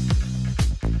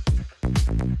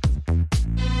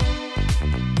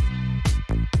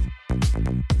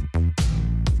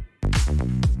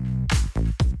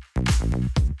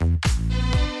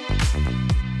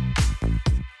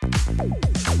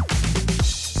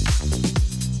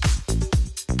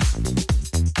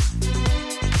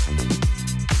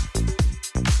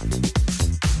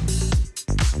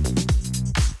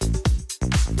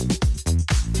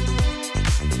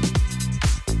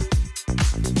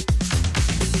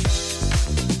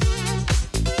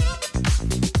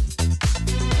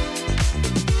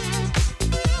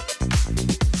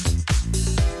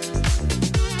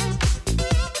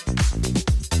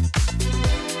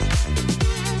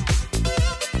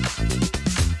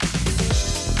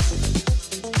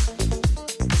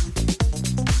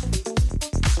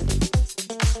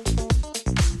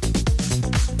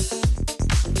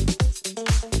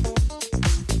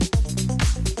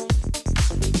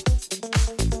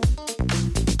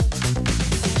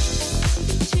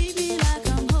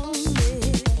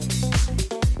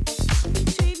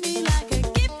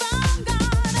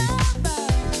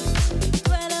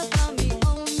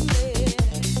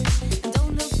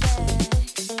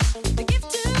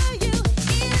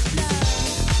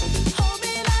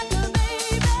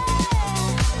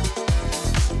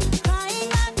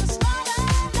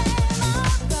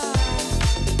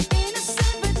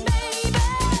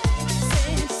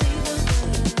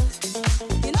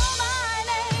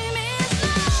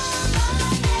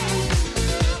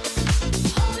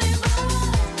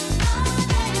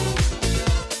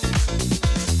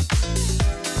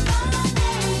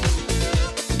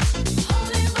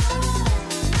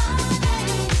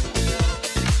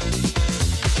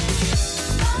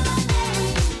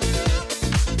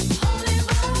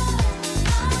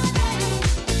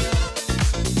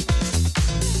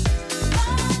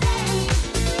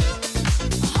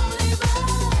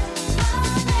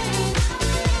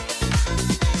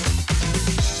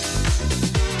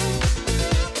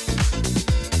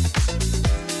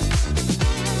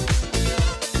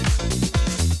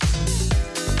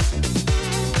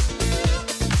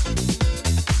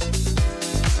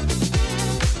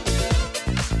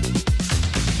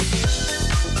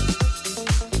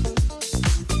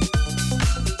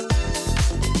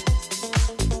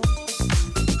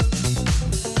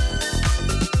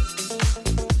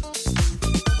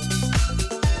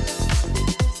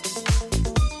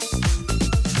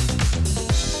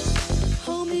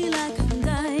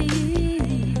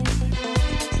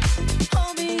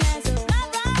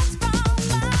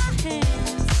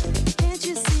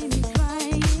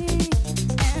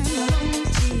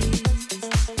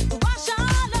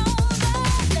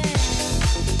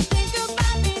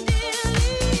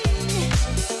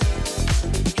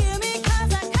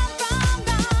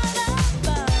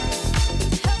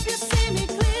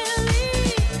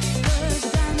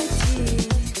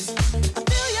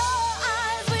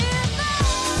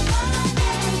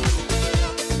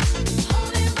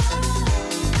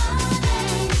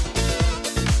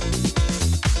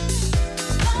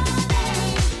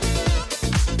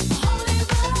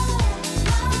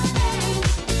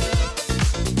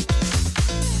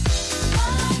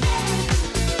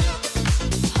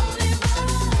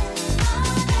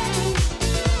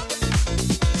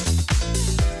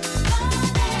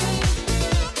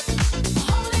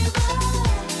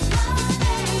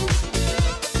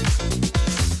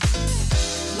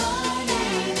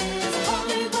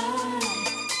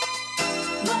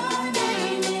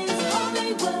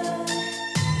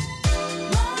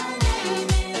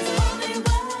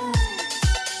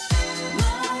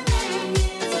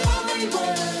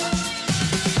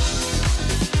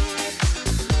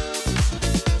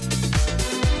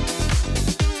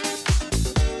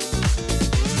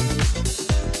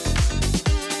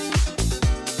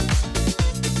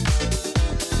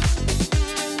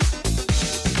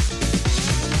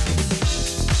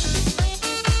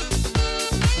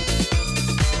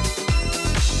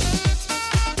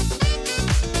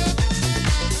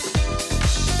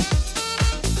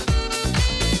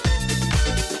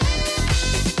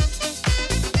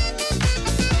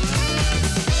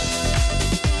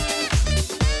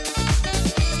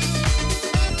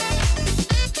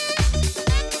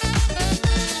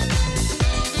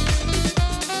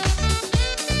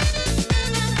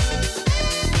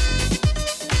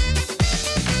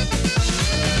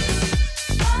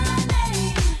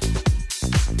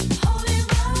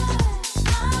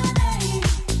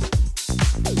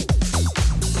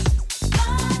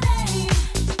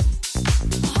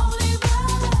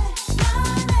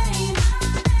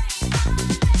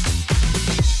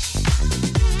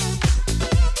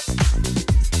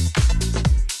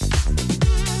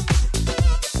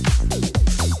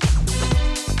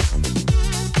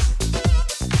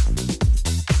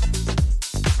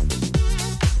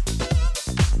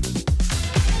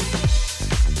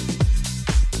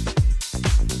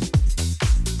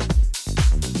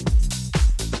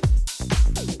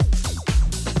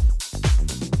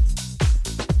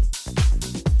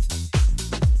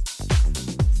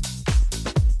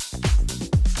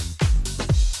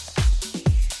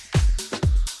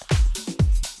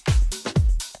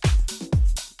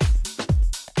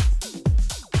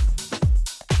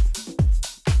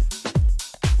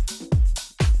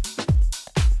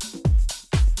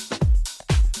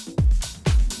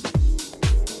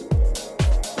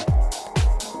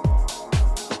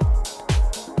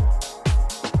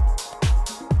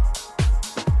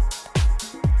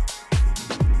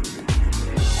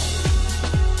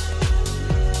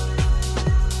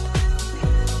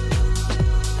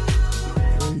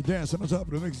 dancing on top of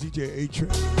the mix, DJ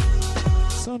Atrain.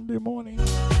 Sunday morning,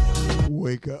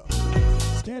 wake up.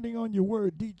 Standing on your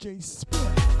word, DJ Spin.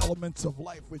 Elements of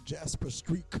Life with Jasper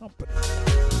Street Company.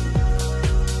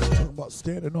 Talking about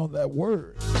standing on that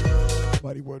word.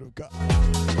 Mighty word of God.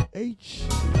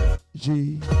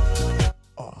 HGR.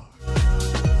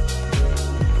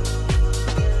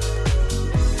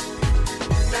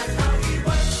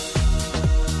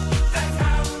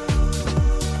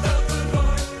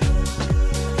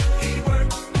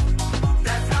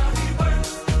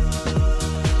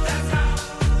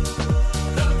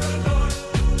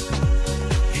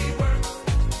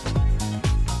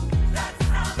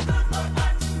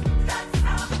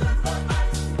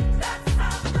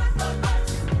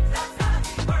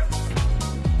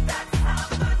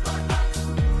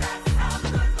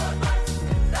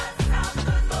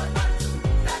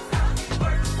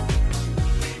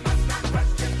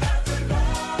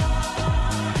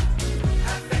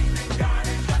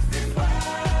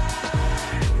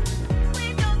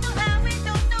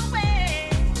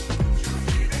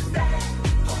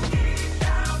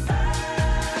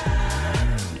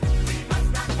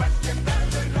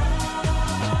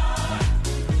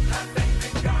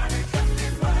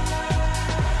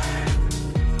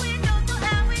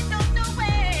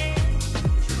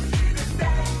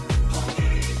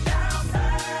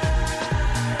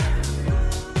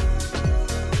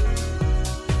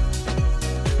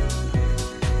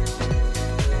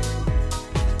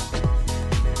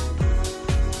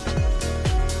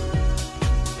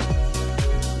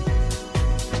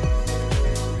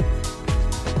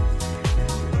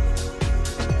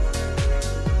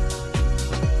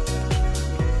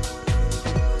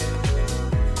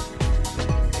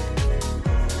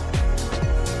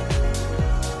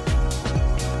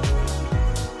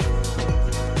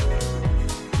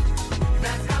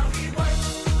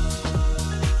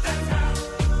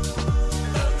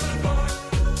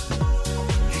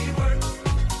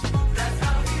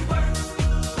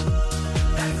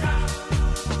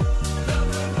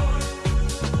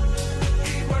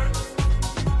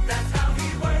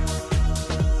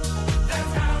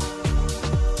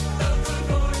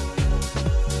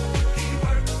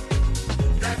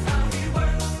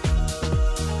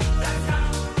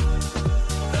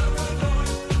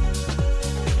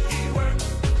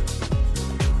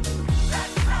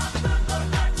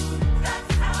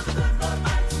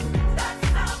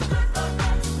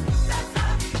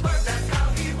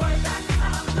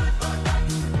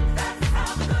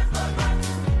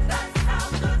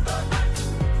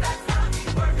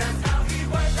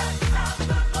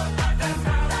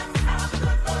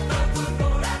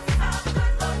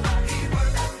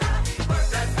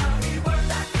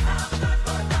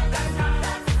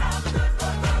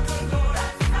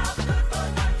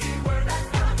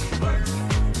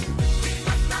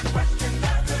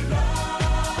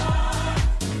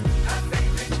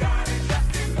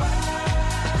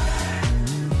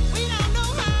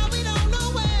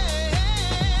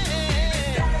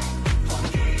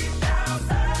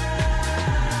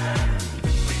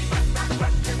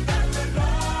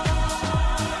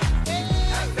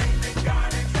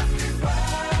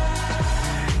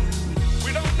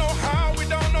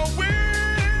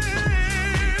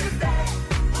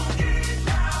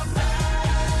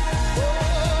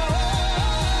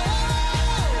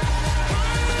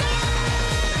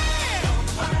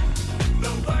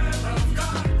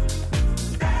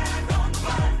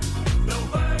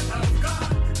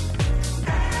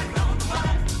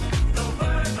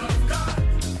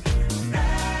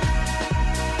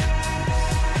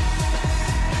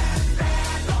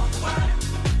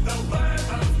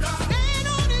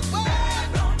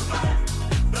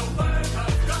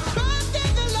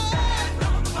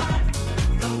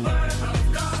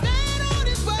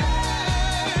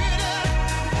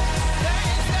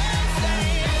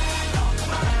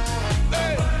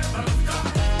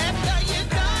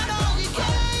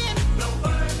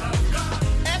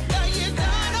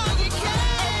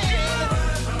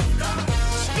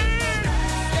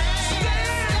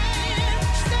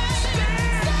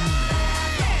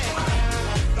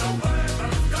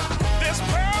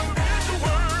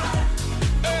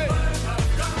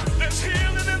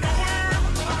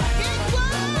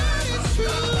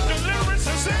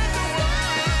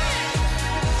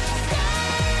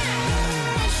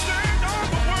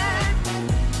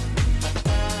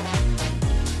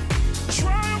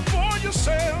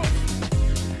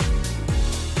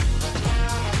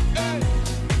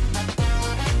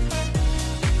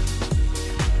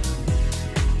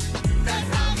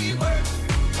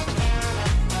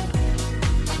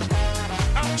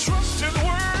 Trust his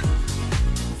word.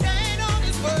 Stand on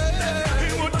his word.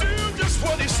 He will do just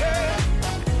what he said.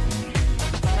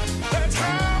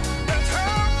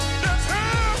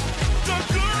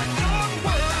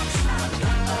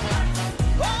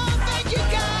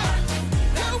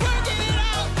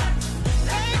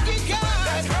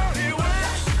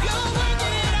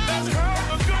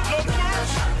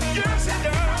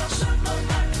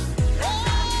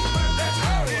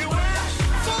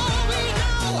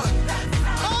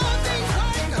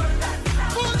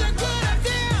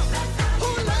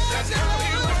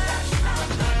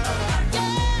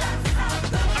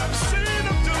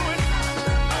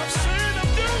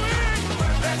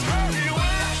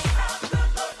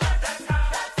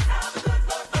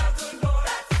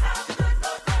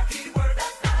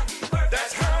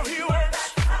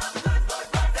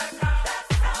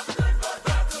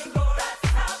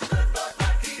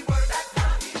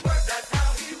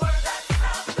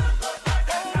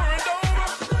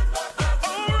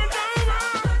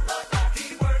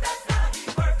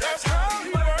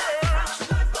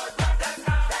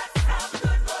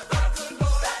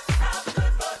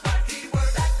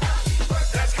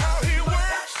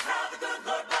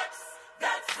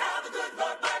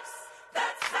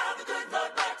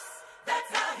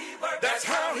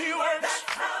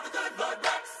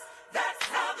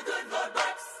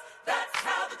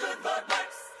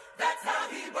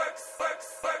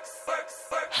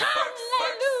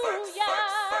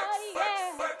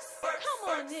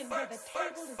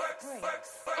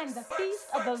 and the feast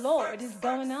of the Lord is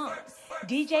going on.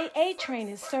 DJ Atrain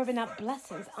is serving up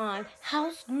blessings on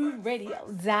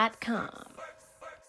HouseGrooveRadio.com.